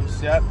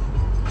use. Yep.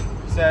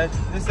 Said,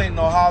 this ain't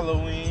no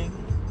Halloween.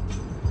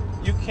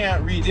 You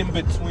can't read in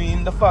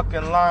between the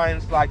fucking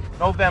lines like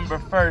November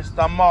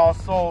 1st, I'm all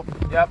sold.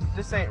 Yep,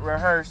 this ain't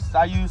rehearsed.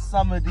 I use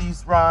some of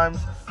these rhymes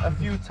a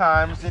few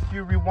times. If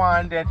you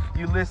rewind and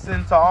you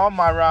listen to all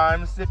my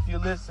rhymes, if you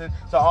listen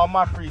to all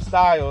my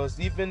freestyles,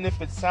 even if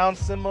it sounds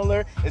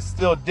similar, it's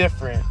still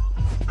different.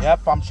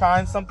 Yep, I'm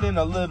trying something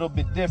a little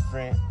bit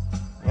different.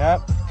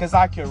 Yep, because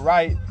I can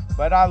write,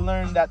 but I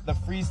learned that the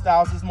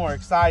freestyles is more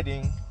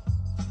exciting.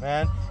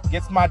 Man,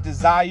 gets my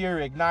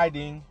desire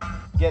igniting.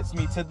 Gets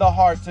me to the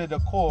heart, to the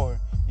core.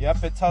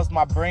 Yep, it tells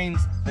my brains,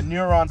 the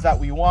neurons, that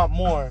we want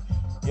more.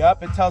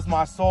 Yep, it tells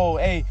my soul,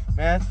 hey,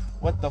 man,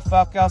 what the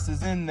fuck else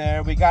is in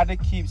there? We gotta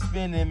keep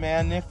spinning,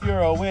 man. If you're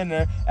a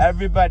winner,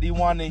 everybody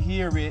wanna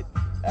hear it.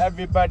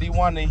 Everybody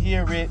wanna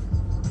hear it.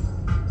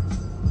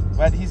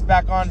 But he's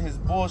back on his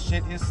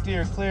bullshit, his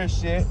steer clear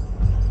shit.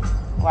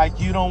 Like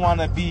you don't want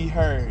to be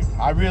heard.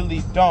 I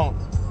really don't.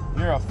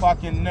 You're a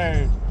fucking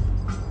nerd.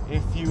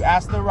 If you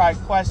ask the right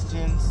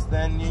questions,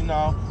 then, you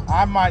know,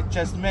 I might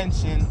just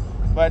mention.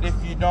 But if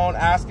you don't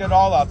ask at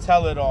all, I'll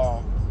tell it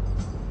all.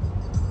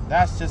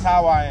 That's just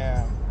how I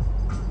am.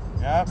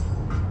 Yep.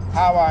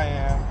 How I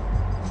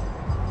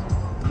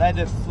am. Let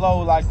it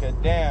flow like a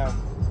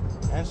dam.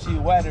 And she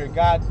wet her,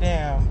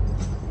 goddamn.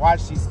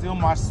 Why'd she steal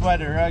my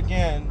sweater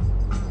again?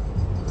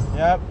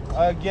 Yep,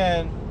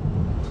 again.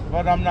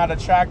 But I'm not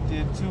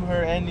attracted to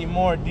her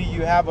anymore. Do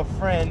you have a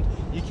friend?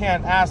 You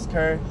can't ask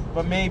her,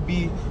 but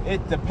maybe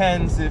it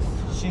depends if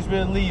she's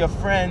really a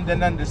friend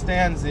and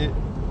understands it.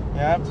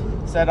 Yep.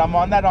 Said I'm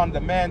on that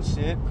on-demand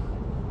shit.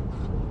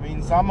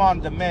 Means I'm on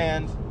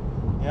demand.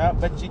 Yep.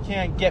 But you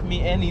can't get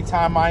me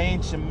anytime I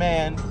ain't your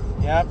man.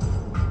 Yep.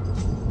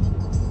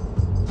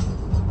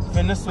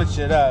 Finna switch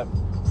it up.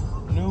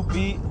 New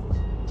beat,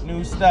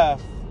 new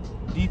stuff.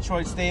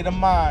 Detroit state of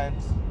mind.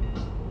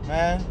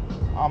 Man,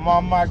 I'm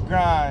on my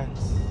grinds.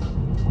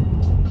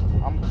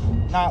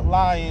 I'm not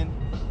lying.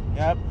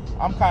 Yep.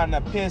 I'm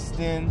kinda pissed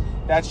in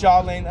that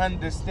y'all ain't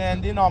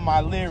understanding all my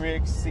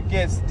lyrics. It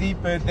gets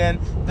deeper than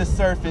the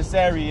surface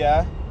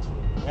area.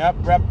 Yep.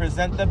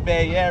 Represent the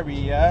Bay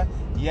Area.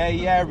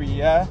 Yay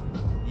area.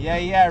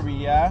 Yay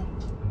area.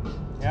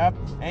 Yep.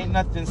 Ain't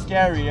nothing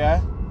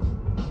scarier.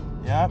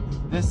 Yep,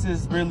 this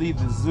is really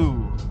the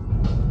zoo,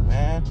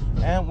 man,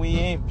 and we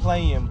ain't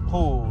playing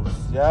pools.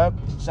 Yep,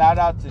 shout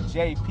out to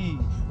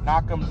JP,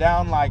 knock him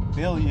down like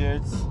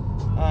billiards.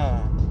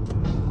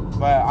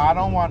 But I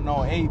don't want no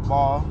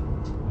 8-ball.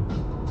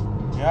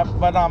 Yep,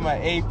 but I'm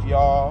an ape,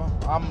 y'all.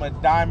 I'm a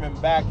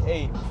Diamondback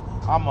ape.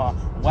 I'm a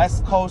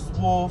West Coast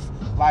wolf,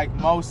 like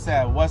Mo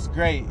said. What's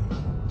great?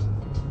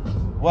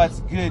 What's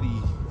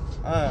goody?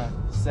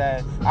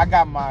 Said I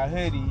got my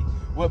hoodie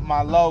with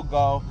my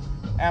logo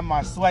and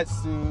my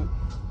sweatsuit,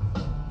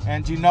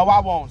 and you know I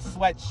won't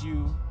sweat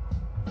you.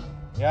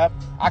 Yep,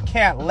 I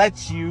can't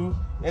let you.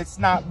 It's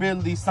not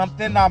really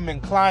something I'm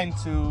inclined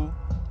to.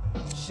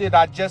 Shit,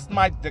 I just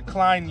might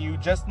decline you,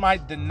 just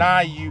might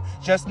deny you,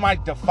 just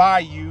might defy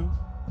you.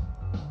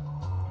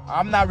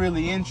 I'm not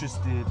really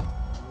interested.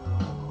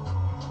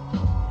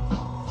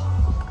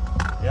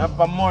 Yep,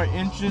 I'm more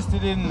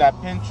interested in that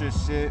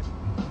Pinterest shit.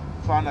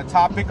 So on a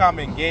topic I'm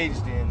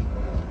engaged in.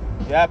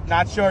 Yep,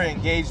 not your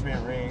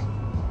engagement ring.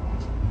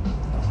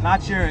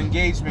 Not your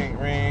engagement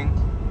ring.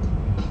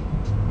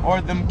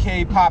 Or them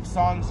K-pop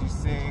songs you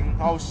sing.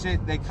 Oh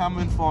shit, they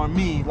coming for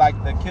me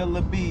like the Killer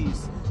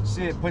Bees.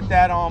 Shit, put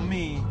that on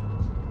me.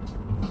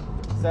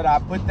 Said I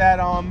put that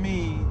on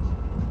me.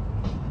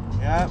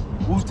 Yep,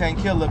 Wu-Tang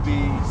Killer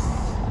Bees.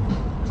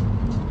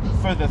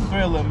 For the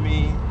thrill of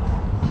me.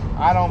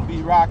 I don't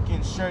be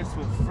rocking shirts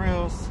with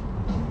frills.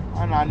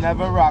 And I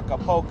never rock a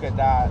polka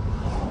dot.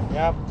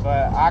 Yep,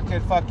 but I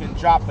could fucking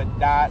drop a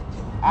dot.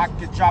 I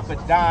could drop a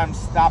dime,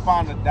 stop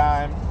on a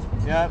dime.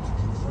 Yep,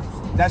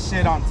 that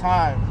shit on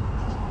time.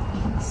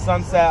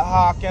 Sunset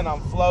Hawk and I'm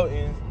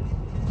floating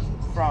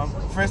from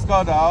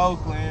Frisco to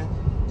Oakland,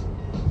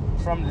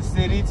 from the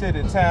city to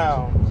the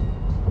town.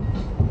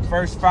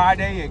 First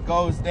Friday it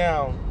goes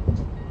down,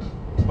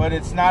 but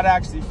it's not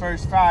actually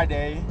First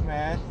Friday,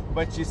 man.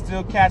 But you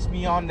still catch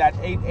me on that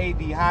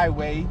 880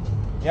 highway.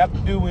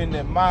 Yep, doing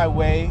it my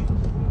way.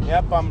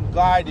 Yep, I'm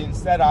gliding,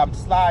 said I'm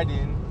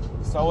sliding.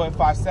 So if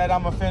I said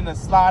I'm finna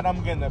slide,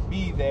 I'm gonna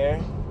be there.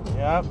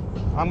 Yep,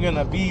 I'm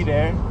gonna be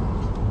there.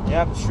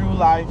 Yep, true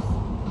life.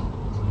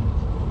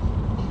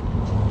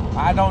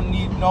 I don't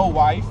need no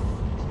wife.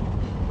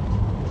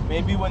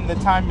 Maybe when the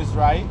time is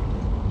right.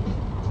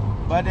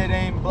 But it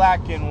ain't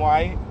black and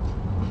white.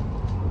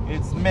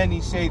 It's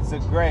many shades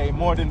of gray,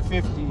 more than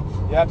 50.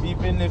 Yep,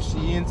 even if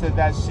she into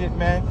that shit,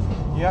 man.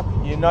 Yep,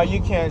 you know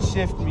you can't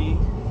shift me.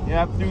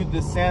 Yep, through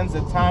the sands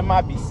of time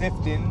I be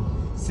sifting.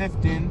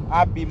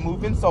 I be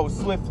moving so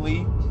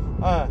swiftly.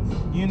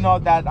 You know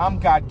that I'm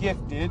God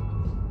gifted.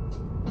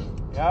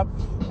 Yep,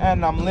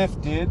 and I'm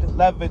lifted,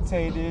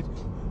 levitated,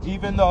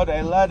 even though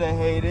they love to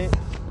hate it.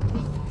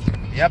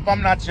 Yep,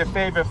 I'm not your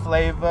favorite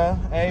flavor,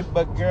 hey,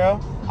 but girl,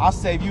 I'll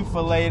save you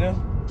for later.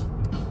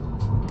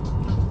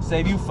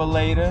 Save you for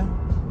later.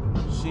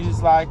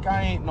 She's like,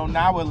 I ain't no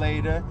now or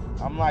later.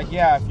 I'm like,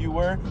 yeah, if you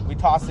were, we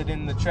toss it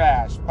in the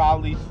trash.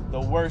 Probably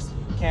the worst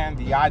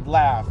candy, I'd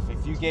laugh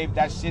if you gave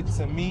that shit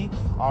to me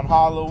on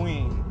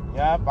Halloween.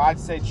 Yep, I'd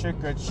say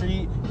trick or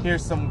treat,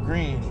 here's some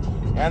green.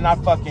 And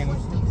I'd fucking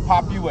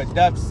pop you a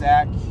dub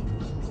sack.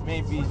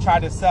 Maybe try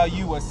to sell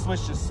you a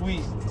Swish of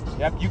Sweet.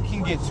 Yep, you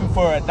can get 2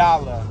 for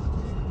 $1.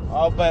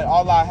 Oh, but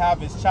all I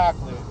have is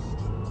chocolate.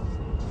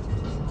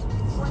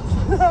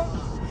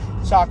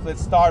 Chocolate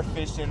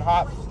starfish and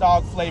hot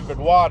dog flavored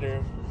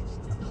water.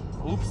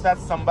 Oops,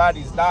 that's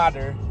somebody's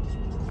daughter.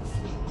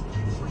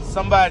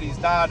 Somebody's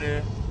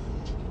daughter.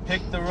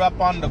 Picked her up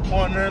on the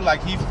corner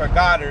like he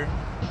forgot her.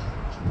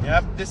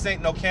 Yep, this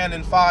ain't no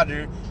cannon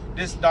fodder.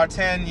 This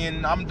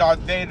D'Artagnan, I'm Darth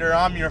Vader,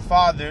 I'm your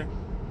father.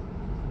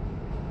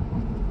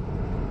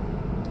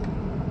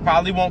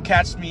 Probably won't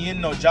catch me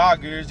in no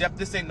joggers. Yep,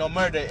 this ain't no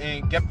murder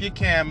ink. Yep, you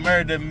can't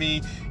murder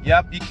me.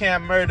 Yep, you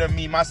can't murder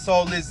me. My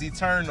soul is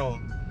eternal.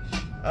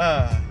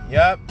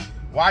 Yep.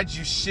 Why'd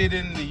you shit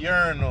in the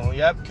urinal?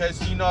 Yep,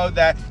 cause you know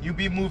that you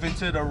be moving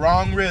to the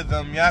wrong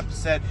rhythm. Yep,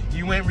 said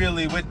you ain't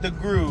really with the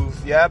groove.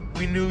 Yep,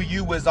 we knew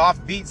you was off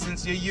beat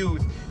since your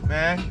youth,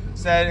 man.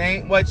 Said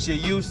ain't what you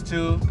used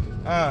to.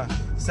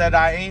 Said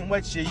I ain't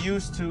what you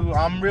used to.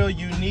 I'm real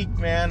unique,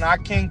 man. I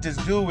can't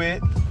just do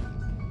it.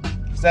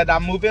 Said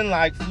I'm moving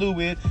like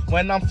fluid.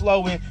 When I'm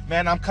flowing,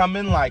 man, I'm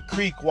coming like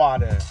creek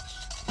water.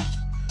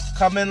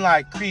 Coming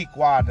like creek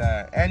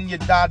water. And your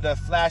daughter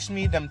flash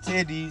me them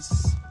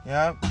titties.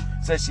 Yep.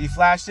 Said she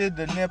flashed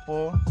the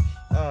nipple.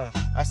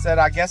 I said,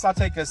 I guess I'll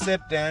take a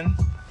sip then.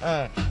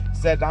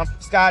 Said I'm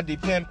Scotty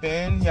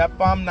pimpin'. Yep,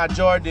 I'm not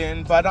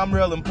Jordan, but I'm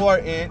real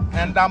important,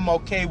 and I'm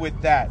okay with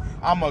that.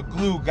 I'm a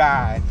glue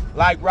guy,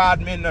 like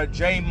Rodman or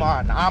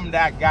Draymond. I'm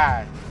that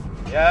guy.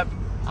 Yep,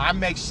 I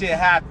make shit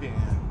happen.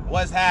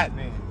 What's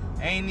happening?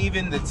 Ain't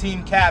even the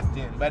team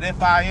captain, but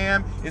if I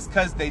am, it's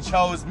cause they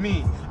chose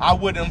me. I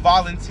wouldn't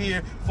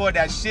volunteer for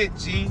that shit,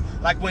 G.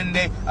 Like when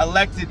they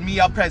elected me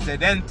El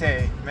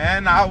Presidente.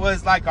 Man, I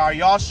was like, are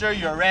y'all sure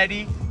you're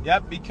ready?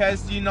 Yep,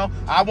 because, you know,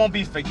 I won't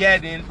be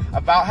forgetting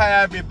about how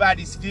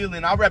everybody's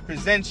feeling. I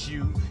represent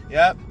you.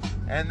 Yep.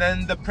 And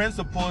then the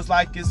principal's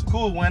like, it's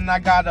cool. When I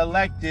got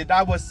elected,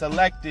 I was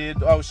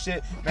selected. Oh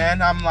shit,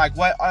 man. I'm like,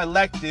 what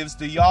electives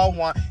do y'all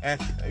want?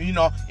 And, you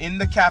know, in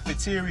the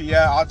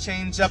cafeteria, I'll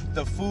change up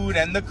the food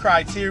and the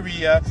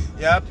criteria.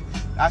 Yep.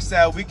 I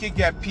said we could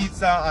get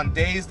pizza on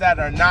days that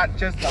are not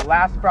just the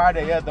last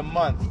Friday of the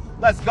month.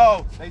 Let's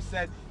go. They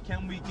said,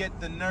 can we get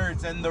the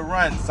nerds and the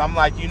runs? I'm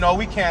like, you know,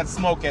 we can't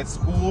smoke at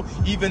school,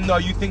 even though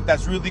you think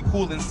that's really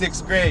cool in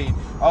 6th grade.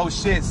 Oh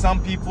shit,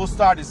 some people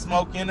started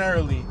smoking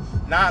early.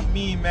 Not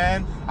me,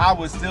 man. I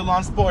was still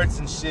on sports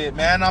and shit,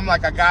 man. I'm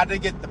like, I gotta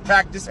get the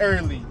practice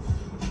early.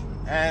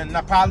 And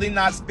I'm probably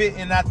not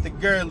spitting at the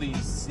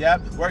girlies.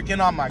 Yep, working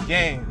on my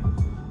game.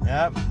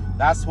 Yep,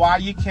 that's why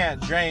you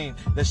can't drain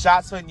the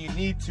shots when you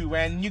need to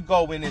and you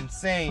going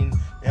insane.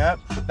 Yep,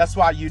 that's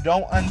why you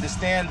don't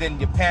understand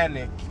and you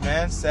panic,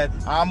 man. Said,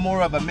 I'm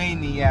more of a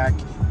maniac,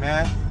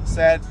 man.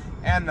 Said,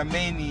 and a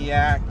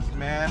maniac,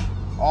 man.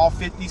 All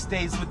 50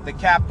 states with the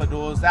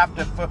capitals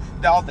after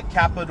all the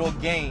capital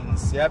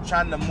gains. Yep,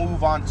 trying to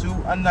move on to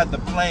another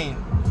plane.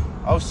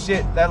 Oh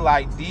shit, that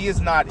like D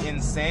is not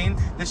insane.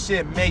 This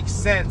shit makes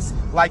sense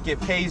like it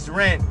pays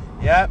rent.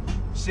 Yep,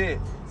 shit.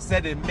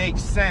 Said it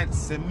makes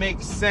sense. It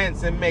makes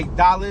sense. It make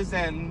dollars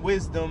and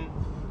wisdom,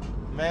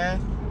 man.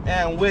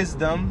 And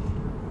wisdom.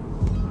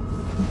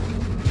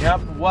 Yep,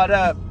 what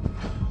up?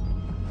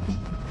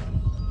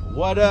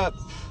 What up?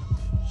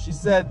 She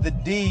said the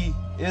D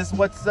is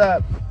what's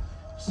up.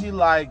 She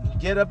like,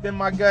 get up in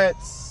my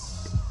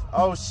guts.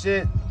 Oh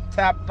shit,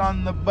 tapped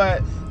on the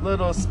butt.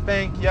 Little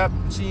spank, yep,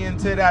 she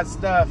into that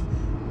stuff.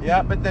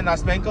 Yep, but then I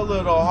spank a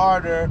little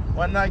harder.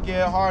 When I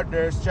get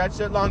harder, stretch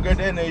it longer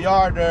than a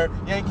yarder.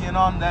 Yanking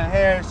on the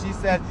hair, she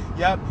said,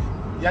 yep,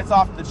 that's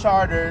off the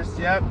charters,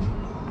 yep.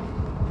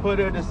 Put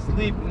her to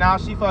sleep, now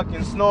she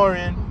fucking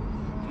snoring.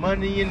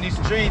 Money in these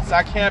streets,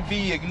 I can't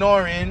be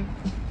ignoring.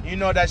 You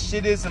know that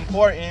shit is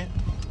important.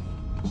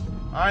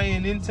 I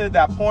ain't into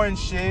that porn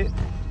shit.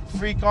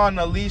 Freak on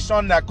a leash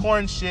on that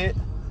corn shit.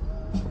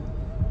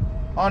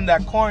 On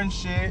that corn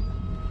shit.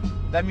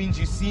 That means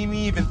you see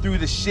me even through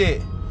the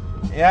shit.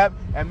 Yep,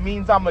 it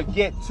means I'ma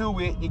get to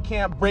it. You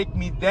can't break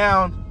me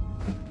down.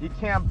 You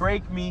can't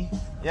break me.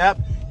 Yep,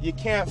 you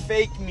can't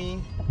fake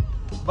me.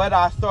 But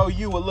I'll throw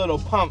you a little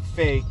pump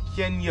fake.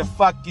 Can you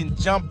fucking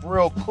jump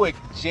real quick,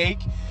 Jake?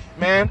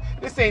 Man,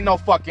 this ain't no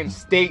fucking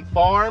State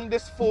Farm.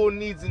 This fool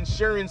needs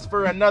insurance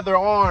for another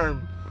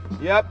arm.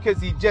 Yep, cause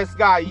he just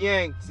got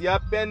yanked.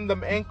 Yep, and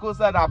them ankles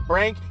that I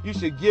break, you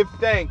should give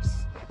thanks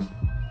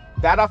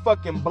that I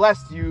fucking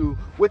blessed you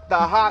with the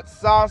hot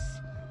sauce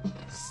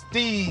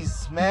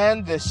steez,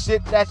 man. The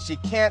shit that you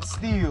can't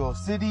steal.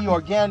 City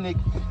Organic,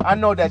 I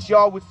know that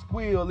y'all would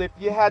squeal if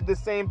you had the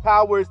same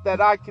powers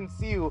that I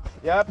conceal.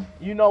 Yep,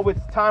 you know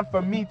it's time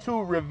for me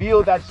to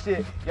reveal that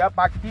shit. Yep,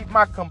 I keep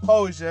my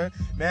composure,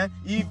 man,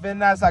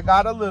 even as I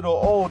got a little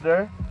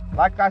older.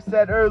 Like I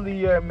said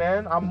earlier,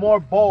 man, I'm more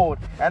bold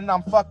and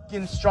I'm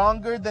fucking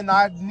stronger than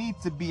I need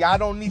to be. I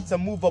don't need to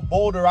move a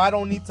boulder. I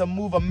don't need to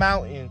move a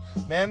mountain.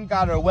 Man,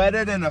 got her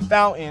wetter than a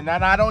fountain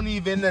and I don't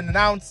even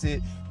announce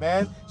it,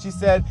 man. She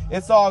said,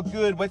 it's all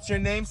good. What's your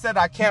name? Said,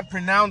 I can't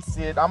pronounce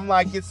it. I'm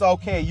like, it's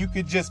okay. You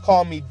could just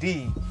call me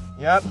D.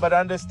 Yep, but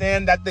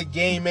understand that the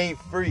game ain't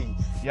free.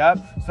 Yep,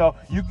 so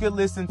you could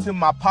listen to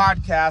my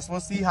podcast. We'll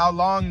see how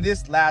long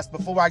this lasts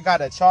before I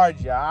gotta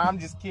charge ya. I'm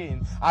just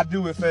kidding. I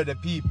do it for the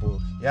people.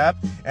 Yep,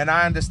 and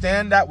I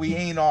understand that we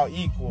ain't all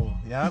equal.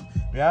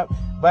 Yep,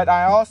 but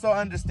I also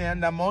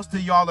understand that most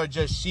of y'all are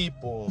just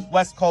sheeple.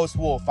 West Coast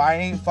Wolf. I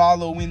ain't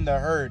following the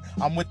herd.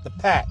 I'm with the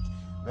pack,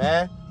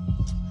 man.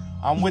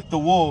 I'm with the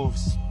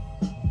wolves.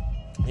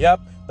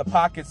 Yep, the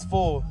pocket's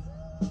full.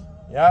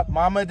 Yep,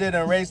 mama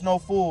didn't raise no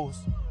fools.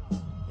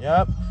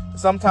 Yep.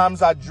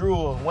 Sometimes I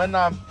drool when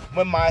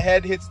my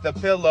head hits the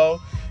pillow.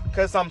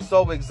 cause I'm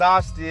so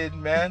exhausted,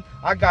 man.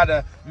 I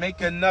gotta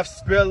make enough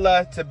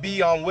Skrilla to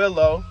be on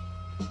Willow.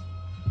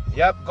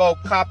 Yep, go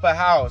cop a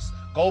house.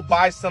 Go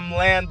buy some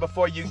land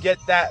before you get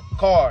that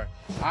car.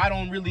 I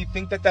don't really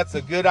think that that's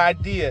a good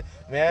idea,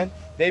 man.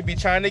 They be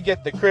trying to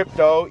get the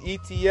crypto,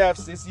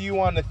 ETFs. Is you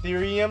on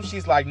Ethereum?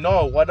 She's like,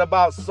 no, what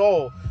about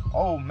Sol?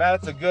 Oh, man,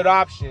 that's a good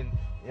option.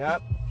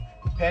 Yep.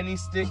 Penny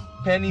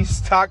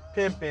stock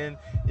pimping.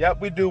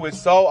 Yep, we do it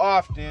so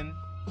often.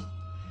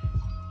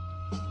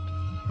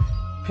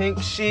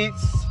 Pink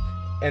sheets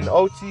and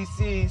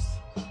OTCs,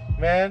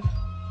 man.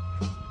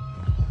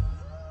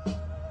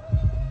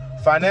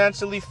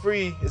 Financially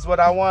free is what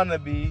I want to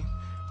be.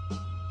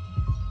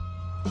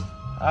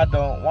 I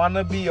don't want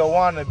to be a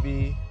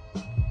wannabe.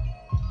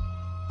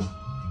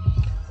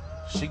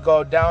 She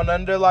go down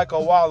under like a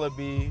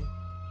wallaby.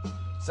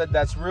 Said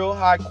that's real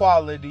high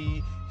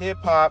quality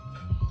hip-hop.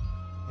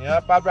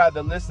 Yep, I'd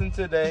rather listen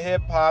to the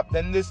hip-hop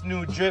than this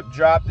new drip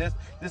drop,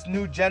 this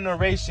new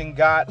generation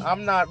got.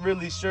 I'm not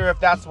really sure if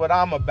that's what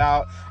I'm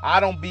about. I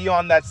don't be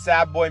on that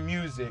sad boy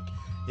music.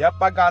 Yep,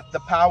 I got the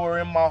power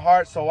in my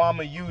heart, so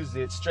I'ma use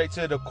it straight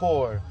to the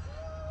core.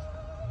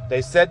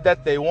 They said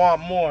that they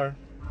want more.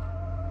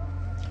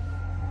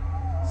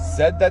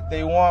 Said that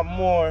they want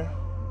more.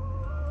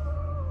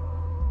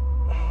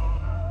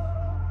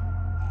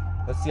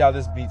 Let's see how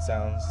this beat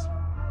sounds.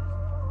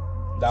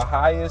 The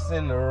highest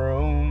in the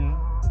room.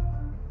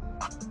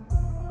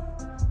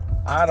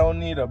 I don't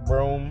need a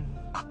broom.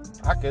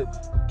 I could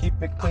keep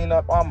it clean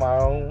up on my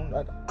own.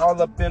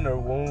 All up in her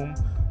womb.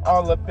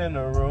 All up in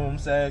her room.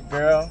 Said,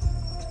 girl,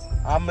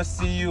 I'ma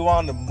see you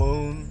on the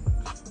moon.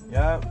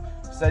 Yep.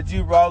 Said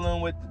you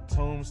rolling with the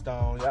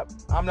tombstone. Yep.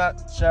 I'm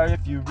not sure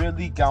if you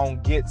really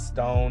gon' get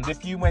stoned.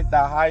 If you ain't the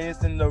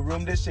highest in the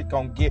room, this shit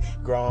gon' get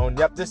grown.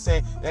 Yep, this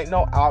ain't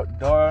no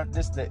outdoor.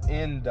 This the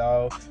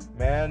indo.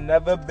 Man,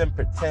 never been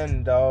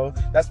pretendo.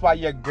 That's why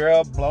your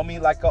girl blow me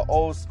like a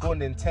old school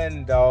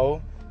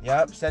Nintendo.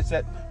 Yep,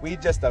 said we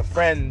just a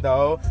friend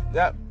though.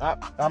 Yep,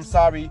 I'm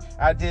sorry,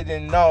 I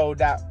didn't know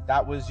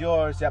that was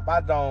yours. Yep,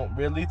 I don't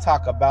really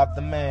talk about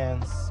the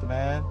mans,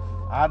 man.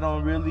 I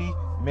don't really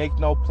make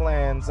no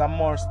plans. I'm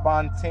more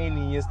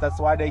spontaneous. That's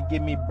why they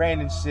give me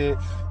brain and shit,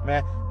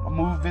 man. I'm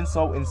moving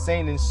so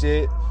insane and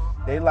shit.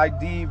 They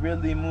like D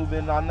really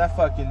moving on that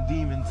fucking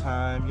demon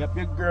time. Yep,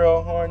 your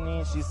girl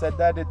horny. She said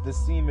that at the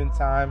semen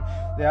time.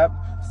 Yep,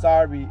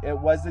 sorry, it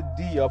was a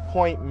D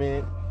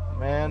appointment.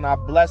 Man, I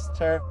blessed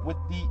her with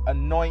the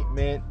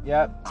anointment.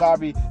 Yep,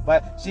 sorry,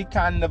 but she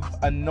kind of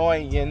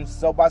annoying.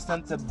 So I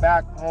sent her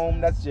back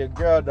home. That's your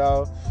girl,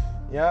 though.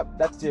 Yep,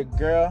 that's your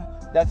girl.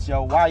 That's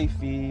your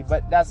wifey.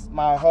 But that's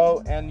my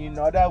hoe, and you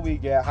know that we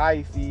get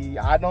hyphy.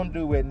 I don't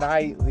do it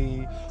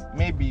nightly,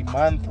 maybe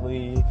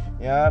monthly.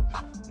 Yep,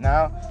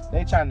 now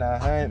they tryna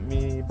hunt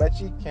me,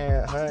 but you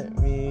can't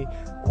hunt me.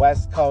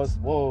 West Coast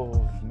wolf,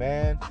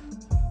 man.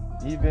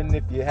 Even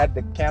if you had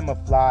the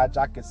camouflage,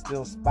 I could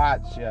still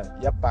spot ya.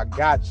 Yep, I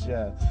got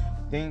ya.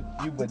 Think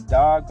you a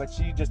dog, but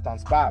you just on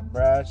spot,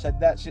 bruh. Said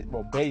that shit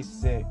real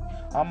basic.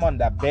 I'm on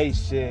that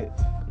base shit.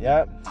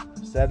 Yep.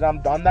 Said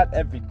I'm on that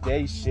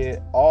everyday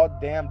shit. All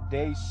damn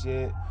day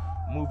shit.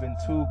 Moving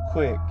too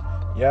quick.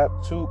 Yep,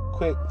 too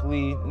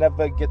quickly.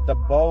 Never get the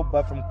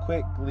boba from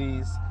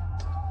Quicklies.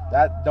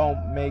 That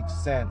don't make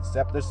sense.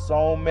 Yep, there's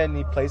so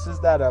many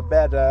places that are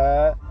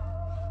better.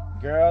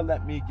 Girl,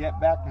 let me get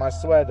back my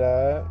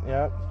sweater.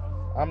 Yep,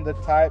 I'm the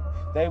type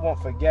they won't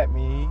forget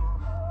me.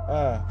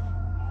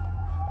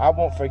 I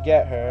won't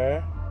forget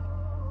her.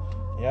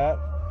 Yep,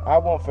 I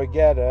won't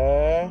forget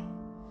her.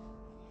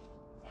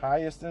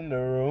 Highest in the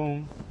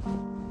room.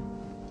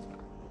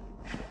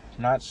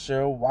 Not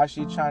sure why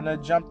she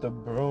tryna jump the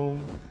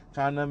broom.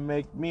 Tryna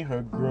make me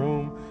her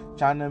groom.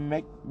 Tryna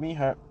make me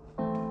her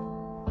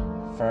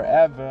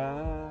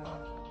forever.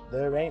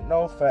 There ain't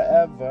no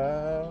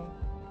forever.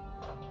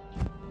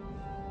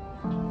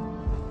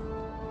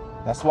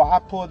 That's why I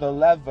pull the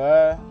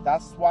lever.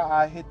 That's why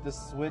I hit the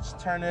switch.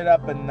 Turn it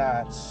up a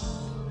notch.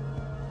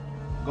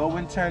 Go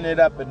and turn it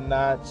up a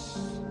notch.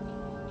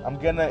 I'm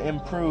gonna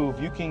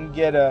improve. You can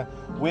get a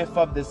whiff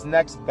of this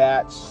next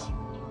batch.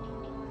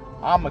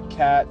 I'm a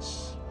catch.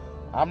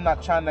 I'm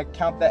not trying to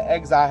count the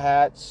eggs I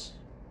hatch.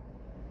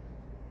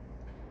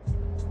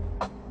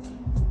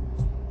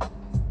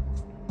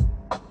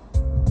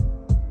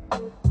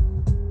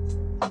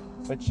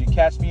 But you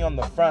catch me on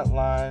the front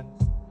line.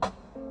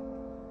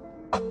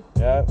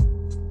 Yep.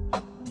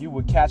 You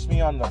would catch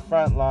me on the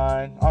front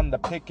line, on the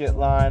picket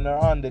line, or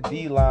on the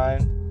D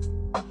line.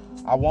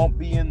 I won't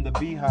be in the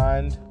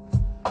behind.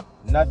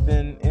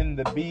 Nothing in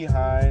the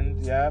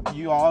behind. Yep.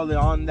 You all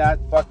on that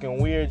fucking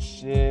weird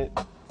shit.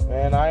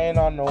 Man, I ain't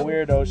on no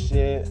weirdo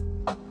shit.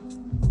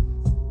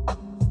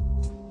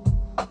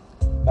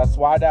 That's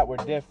why that we're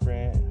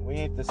different. We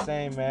ain't the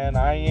same, man.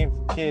 I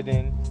ain't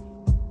kidding.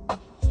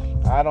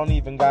 I don't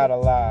even gotta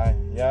lie.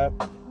 Yep.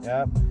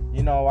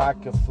 You know I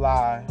could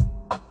fly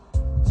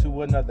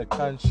to another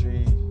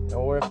country,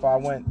 or if I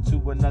went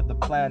to another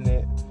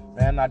planet,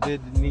 man, I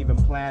didn't even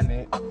plan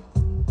it.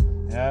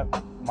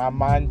 Yep, my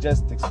mind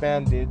just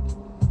expanded.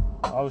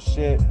 Oh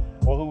shit,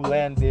 or who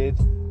landed,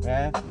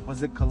 man?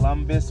 Was it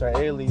Columbus or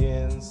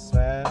aliens,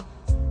 man?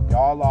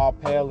 Y'all all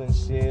pale and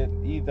shit.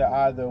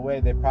 Either way,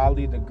 they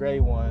probably the gray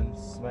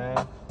ones,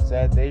 man.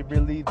 Said they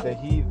really the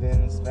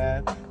heathens,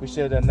 man. We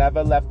should have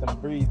never left them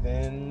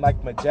breathing.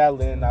 Like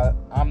Magellan,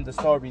 I'm the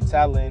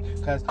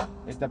storytelling. Cause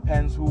it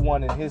depends who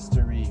won in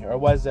history. Or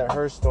was it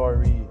her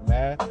story,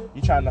 man?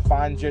 You trying to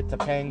find your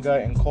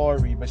Topanga and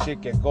Corey, but shit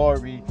get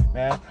gory,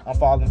 man. I'm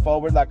falling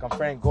forward like I'm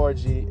Frank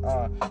Gorgie,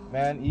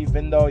 man.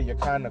 Even though you're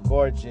kinda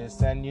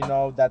gorgeous. And you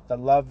know that the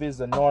love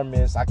is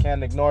enormous. I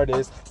can't ignore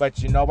this,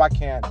 but you know I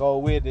can't go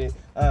with it.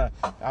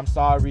 I'm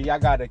sorry, I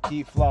gotta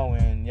keep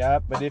flowing,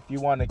 yep. But if you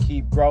wanna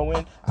keep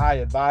growing, I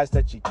advise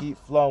that you keep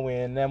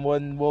flowing, and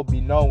we'll be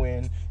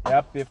knowing,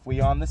 yep, if we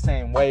on the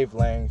same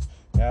wavelength,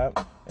 yep.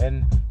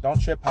 And don't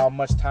trip how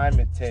much time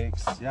it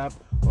takes, yep,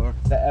 or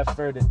the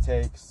effort it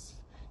takes.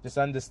 Just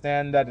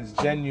understand that it's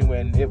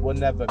genuine. It will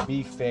never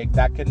be fake.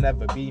 That could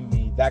never be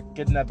me. That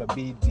could never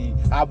be D.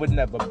 I would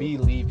never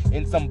believe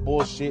in some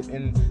bullshit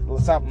and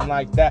something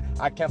like that.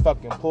 I can't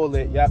fucking pull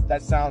it. Yep,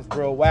 that sounds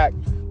real whack,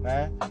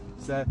 man.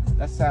 So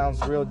that sounds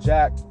real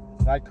jack.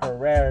 Like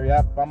Herrera.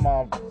 Yep, I'm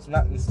on. It's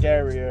nothing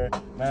scarier,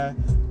 man.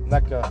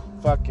 Like a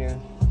fucking.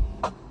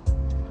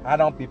 I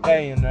don't be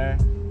paying her.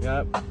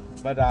 Yep,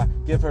 but I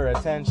give her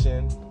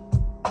attention.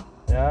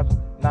 Yep,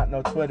 not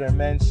no Twitter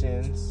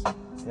mentions.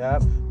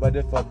 Yep, but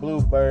if a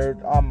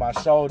bluebird on my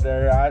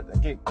shoulder, I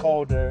get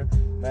colder,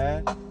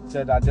 man.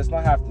 Said I just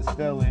don't have to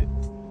spill it.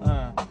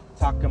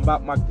 Talking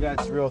about my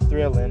guts, real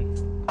thrilling.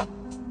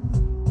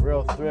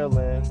 Real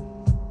thrilling.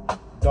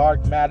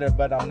 Dark matter,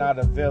 but I'm not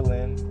a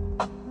villain.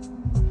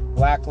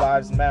 Black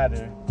lives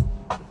matter.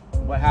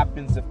 What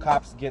happens if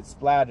cops get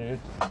splattered?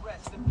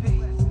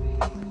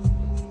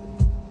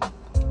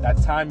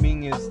 That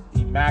timing is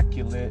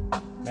immaculate,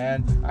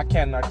 man. I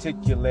can't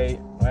articulate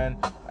when,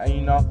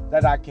 you know,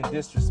 that I can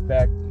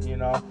disrespect, you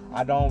know.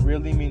 I don't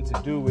really mean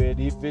to do it,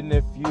 even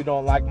if you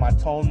don't like my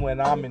tone when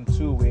I'm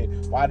into it.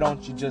 Why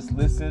don't you just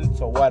listen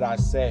to what I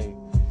say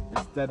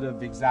instead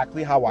of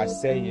exactly how I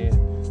say it?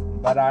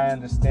 But I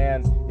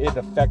understand it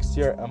affects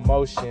your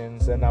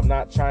emotions, and I'm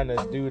not trying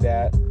to do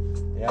that.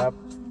 Yep,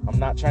 I'm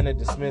not trying to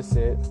dismiss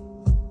it,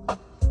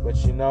 but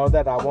you know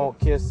that I won't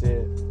kiss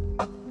it.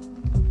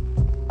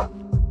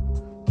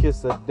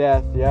 Kiss of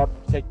death, yep,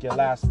 take your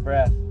last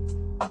breath.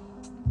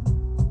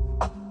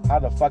 How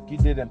the fuck you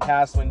didn't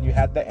pass when you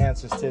had the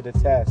answers to the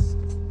test?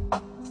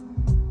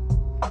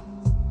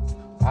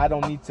 I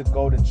don't need to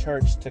go to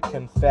church to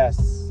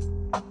confess.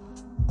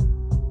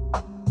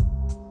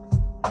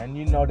 And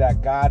you know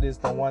that God is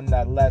the one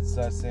that lets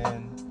us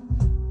in,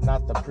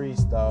 not the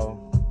priest though.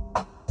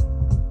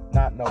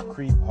 Not no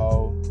creep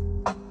hoe.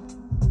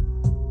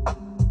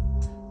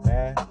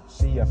 Man,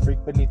 she a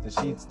freak beneath the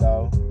sheets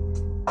though.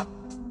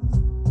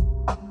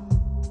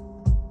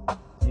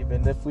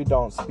 Even if we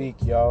don't speak,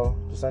 yo,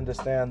 just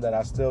understand that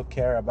I still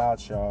care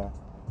about y'all.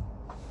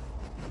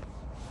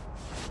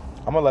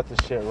 I'm gonna let this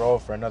shit roll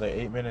for another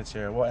 8 minutes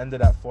here. We'll end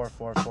it at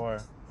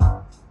 4:44.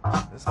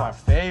 This is my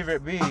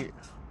favorite beat.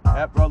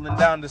 Yep, rolling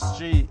down the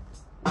street.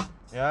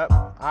 Yep,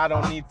 I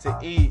don't need to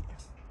eat.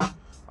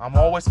 I'm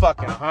always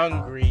fucking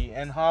hungry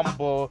and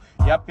humble.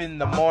 Yep, in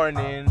the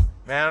morning,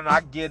 man,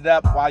 I get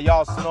up while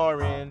y'all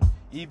snoring.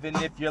 Even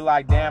if you're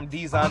like, damn,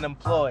 D's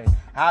unemployed.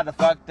 How the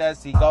fuck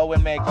does he go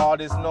and make all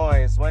this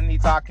noise when he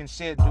talking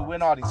shit,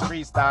 doing all these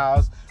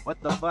freestyles?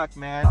 What the fuck,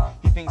 man?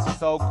 He thinks he's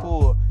so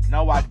cool.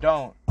 No, I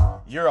don't.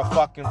 You're a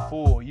fucking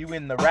fool. You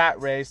in the rat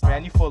race,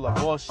 man. You full of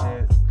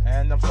bullshit.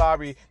 And I'm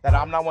sorry that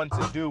I'm not one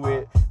to do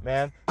it,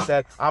 man.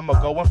 Said,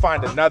 I'ma go and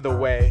find another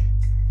way.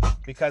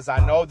 Because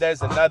I know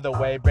there's another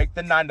way. Break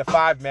the 9 to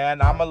 5,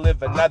 man. I'ma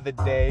live another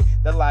day.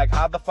 They're like,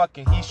 how the fuck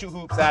can he shoot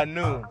hoops at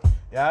noon?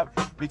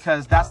 Yep,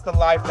 because that's the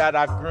life that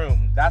I've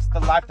groomed. That's the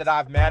life that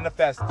I've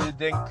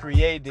manifested and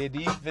created.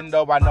 Even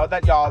though I know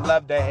that y'all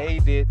love to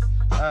hate it.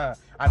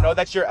 I know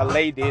that you're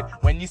elated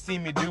when you see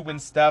me doing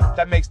stuff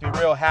that makes me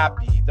real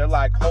happy. They're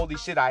like, holy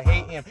shit, I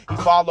hate him. He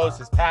follows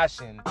his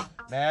passion.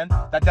 Man,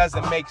 that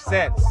doesn't make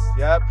sense.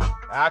 Yep,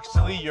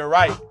 actually, you're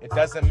right. It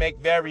doesn't make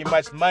very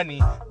much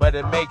money, but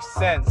it makes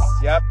sense.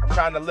 Yep, I'm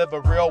trying to live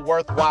a real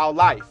worthwhile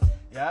life.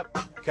 Yep,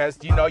 because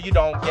you know you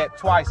don't get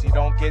twice, you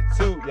don't get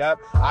two. Yep,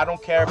 I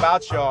don't care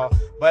about y'all,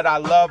 but I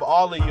love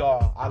all of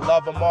y'all. I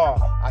love them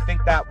all. I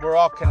think that we're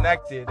all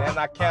connected, and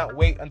I can't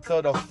wait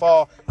until the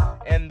fall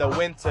and the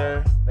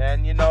winter.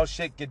 Man, you know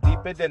shit get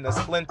deeper than a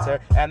splinter,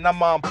 and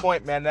I'm on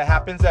point, man. It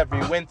happens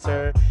every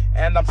winter,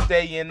 and I'm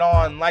staying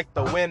on like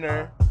the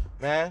winner.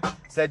 Man,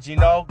 said, you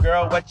know,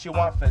 girl, what you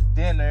want for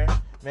dinner?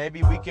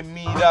 Maybe we can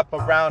meet up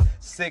around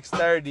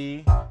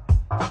 6:30.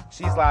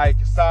 She's like,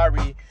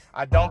 sorry,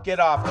 I don't get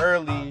off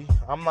early.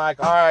 I'm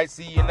like, all right,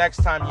 see you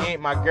next time. You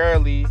ain't my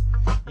girly.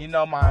 You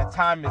know my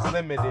time is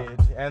limited.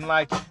 And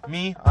like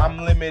me, I'm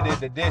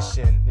limited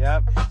edition.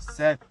 Yep,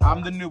 said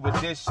I'm the new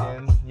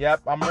edition.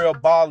 Yep, I'm real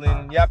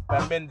ballin'. Yep,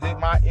 I'm in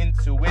my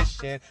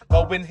intuition.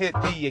 Go and hit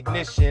the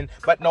ignition.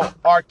 But no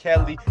R.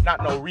 Kelly,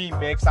 not no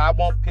remix. I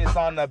won't piss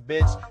on a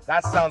bitch.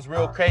 That sounds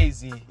real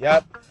crazy.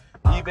 Yep.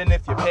 even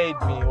if you paid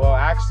me. Well,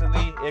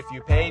 actually, if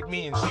you paid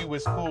me and she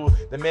was cool,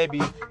 then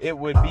maybe it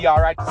would be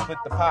alright to split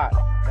the pot.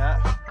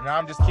 No,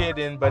 I'm just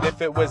kidding, but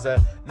if it was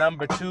a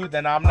number 2,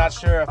 then I'm not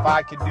sure if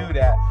I could do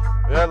that.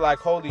 They're like,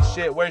 holy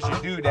shit, where's your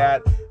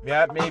dudad?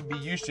 Yeah, maybe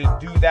you should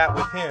do that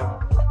with him.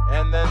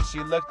 And then she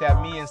looked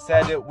at me and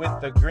said it with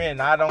a grin.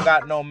 I don't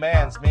got no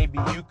mans, maybe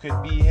you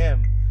could be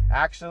him.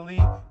 Actually,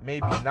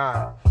 maybe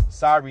not.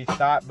 Sorry,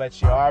 thought,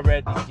 but you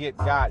already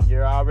got.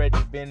 You're already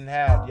been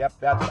had. Yep,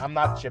 I'm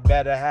not your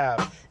better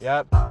half.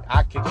 Yep,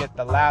 I could get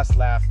the last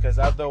laugh, cause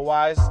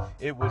otherwise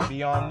it would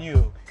be on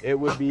you. It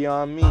would be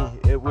on me.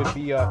 It would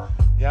be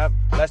yep,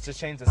 let's just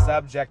change the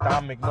subject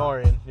I'm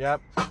ignoring.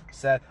 Yep,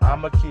 said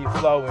I'ma keep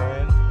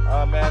flowing.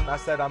 Man, I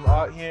said I'm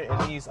out here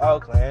in East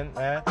Oakland,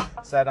 man.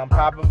 Said I'm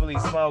probably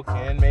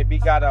smoking. Maybe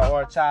got a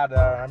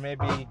horchata, or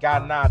maybe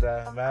got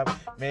nada, man.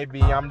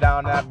 Maybe I'm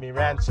down at mi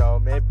rancho.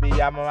 Maybe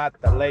I'm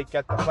at the lake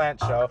at the plant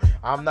show.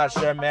 I'm not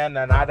sure, man,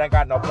 and I don't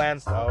got no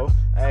plans, though.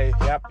 Hey,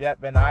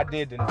 yep, and I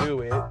didn't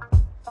do it.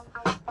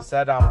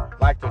 Said I'm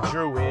like a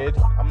druid,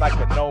 I'm like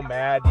a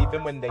nomad,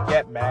 even when they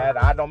get mad.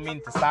 I don't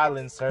mean to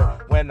silence her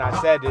when I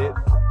said it,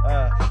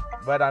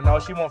 but I know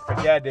she won't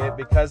forget it,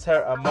 because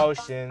her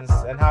emotions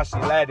and how she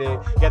let it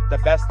get the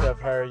best of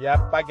her.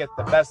 Yep, I get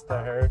the best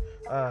of her,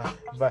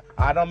 but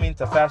I don't mean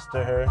to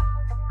fester her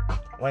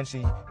when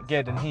she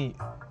getting heat,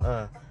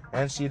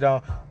 and she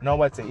don't know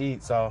what to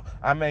eat. So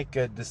I make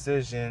a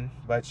decision,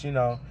 but you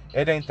know,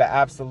 it ain't the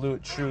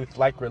absolute truth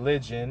like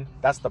religion.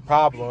 That's the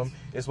problem,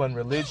 is when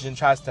religion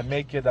tries to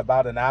make it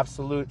about an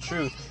absolute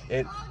truth,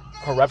 it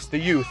corrupts the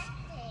youth.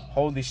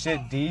 Holy shit,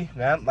 D,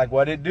 man, like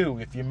what it do?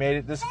 If you made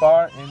it this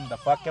far in the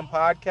fucking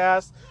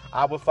podcast,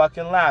 I would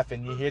fucking laugh.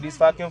 And you hear these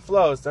fucking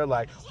flows, they're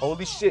like,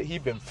 holy shit, he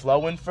been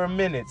flowing for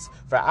minutes,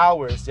 for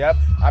hours. Yep,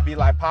 I'd be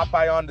like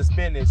Popeye on the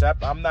spinach.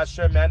 Yep, I'm not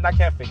sure, man, I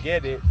can't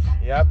forget it.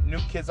 Yep, new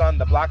kids on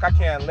the block, I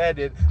can't let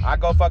it. I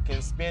go fucking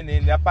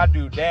spinning. Yep, I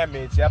do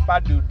damage. Yep, I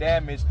do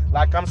damage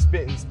like I'm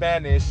spitting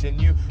Spanish. And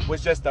you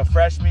was just a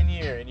freshman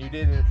year and you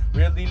didn't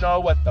really know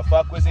what the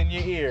fuck was in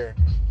your ear.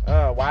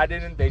 Why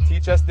didn't they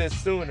teach us this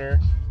sooner,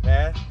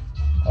 man?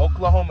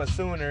 Oklahoma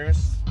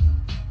Sooners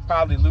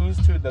probably lose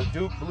to the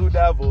Duke Blue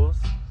Devils,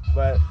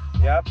 but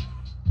yep,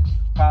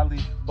 probably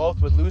both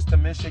would lose to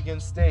Michigan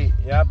State.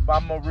 Yep,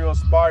 I'm a real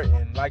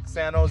Spartan, like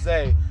San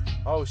Jose.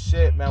 Oh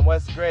shit, man,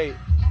 what's great,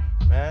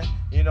 man?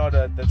 You know,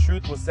 the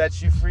truth will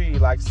set you free,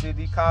 like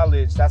City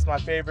College. That's my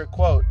favorite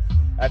quote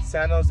at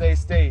San Jose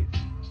State.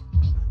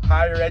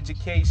 Higher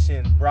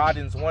education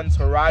broadens one's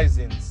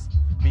horizons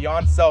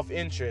beyond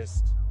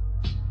self-interest.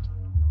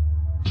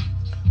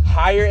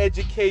 Higher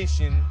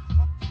education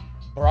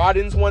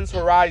broadens one's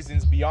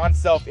horizons beyond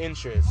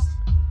self-interest.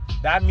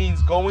 That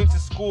means going to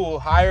school,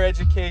 higher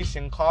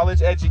education,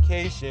 college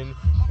education,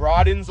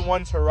 broadens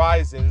one's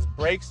horizons,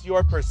 breaks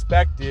your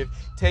perspective,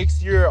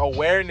 takes your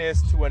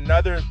awareness to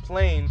another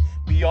plane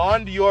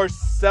beyond your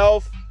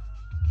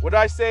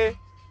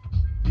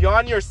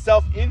beyond your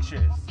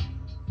self-interest.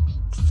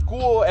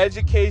 School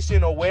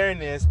education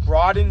awareness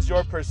broadens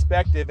your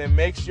perspective and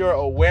makes your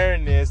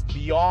awareness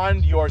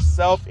beyond your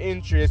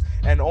self-interest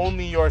and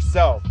only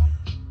yourself.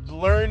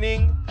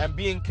 Learning and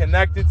being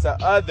connected to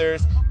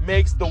others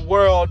makes the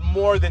world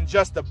more than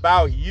just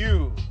about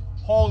you.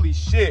 Holy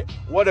shit,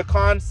 what a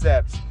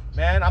concept.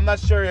 Man, I'm not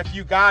sure if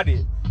you got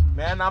it.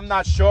 Man, I'm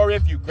not sure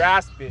if you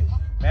grasp it.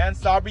 Man,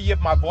 sorry if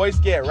my voice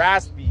get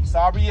raspy.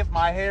 Sorry if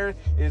my hair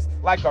is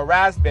like a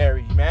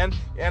raspberry, man.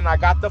 And I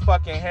got the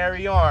fucking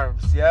hairy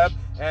arms, yep.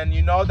 And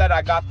you know that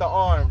I got the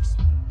arms.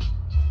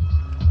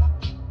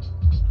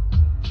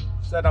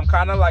 Said I'm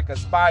kind of like a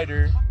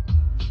spider.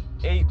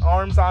 8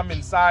 arms, I'm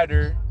inside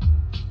her.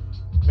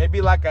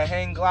 Maybe like a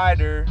hang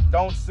glider.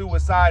 Don't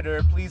suicide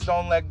her, please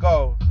don't let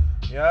go.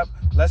 Yep,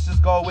 let's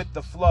just go with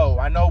the flow.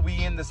 I know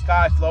we in the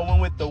sky flowing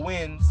with the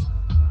winds.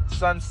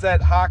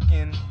 Sunset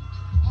Hawking.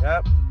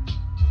 Yep.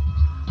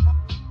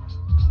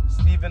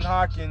 Stephen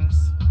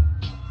Hawkins.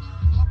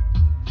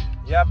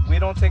 Yep, we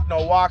don't take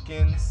no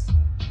walk-ins.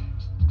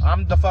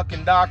 I'm the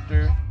fucking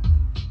doctor,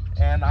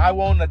 and I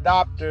won't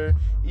adopt her.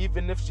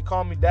 Even if she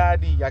call me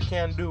daddy, I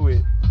can't do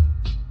it.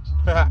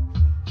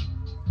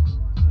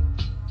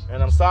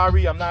 And I'm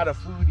sorry, I'm not a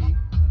foodie.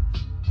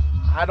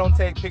 I don't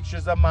take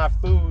pictures of my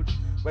food,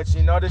 but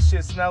you know this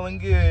shit's smelling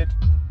good,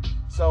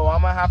 so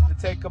I'm gonna have to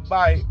take a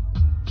bite.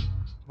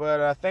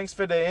 But thanks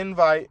for the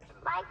invite.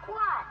 Like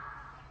what?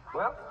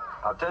 Well,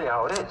 I'll tell you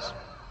how it is.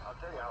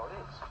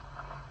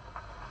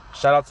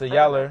 Shout out to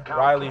Yeller,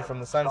 Riley from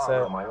the Started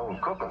Sunset. on my own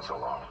cooking so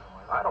long.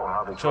 I don't know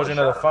how they Children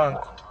of the Funk.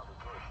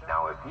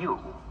 Now, if you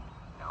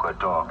could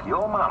talk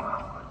your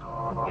mama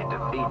into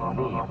feeding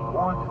me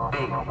one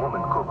big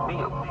woman-cooked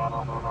meal,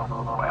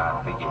 why,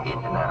 I figure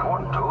eating that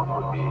horn toad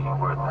would be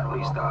worth at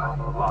least a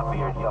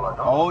lot-beard Yeller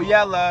dog. Oh,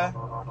 Yeller.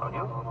 Don't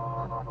you?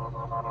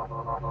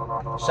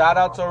 Shout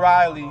out to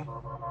Riley.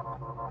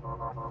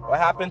 What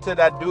happened to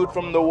that dude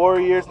from the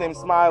Warriors named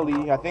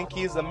Smiley? I think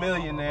he's a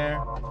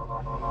millionaire.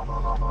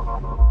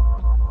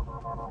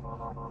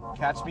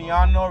 Catch me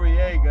on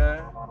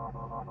Noriega.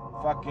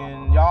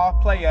 Fucking y'all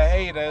player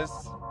haters.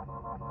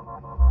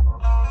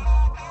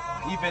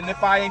 Even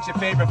if I ain't your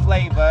favorite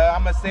flavor,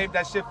 I'ma save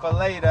that shit for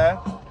later.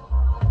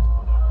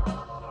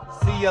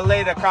 See you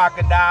later,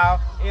 crocodile.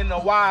 In the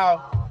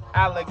wild,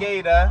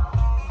 alligator.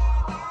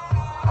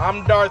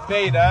 I'm Darth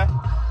Vader.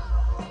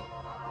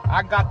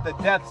 I got the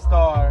Death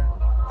Star.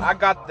 I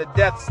got the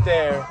death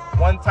stare.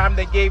 One time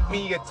they gave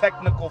me a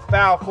technical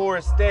foul for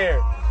a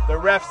stare. The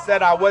ref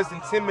said I was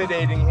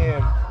intimidating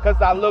him, cause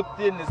I looked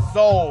in his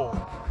soul.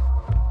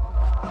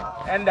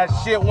 And that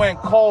shit went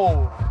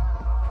cold.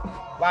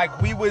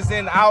 Like we was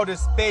in outer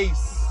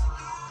space.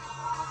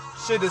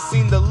 Should've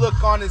seen the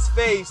look on his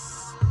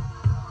face.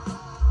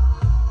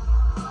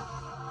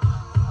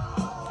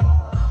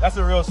 That's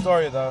a real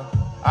story though.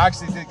 I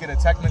actually did get a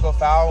technical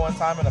foul one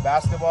time in a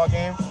basketball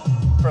game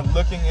for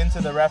looking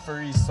into the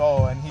referee's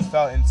soul, and he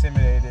felt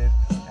intimidated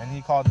and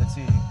he called the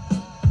T.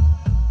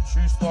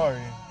 True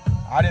story.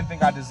 I didn't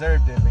think I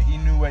deserved it, but he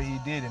knew what he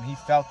did and he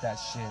felt that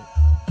shit.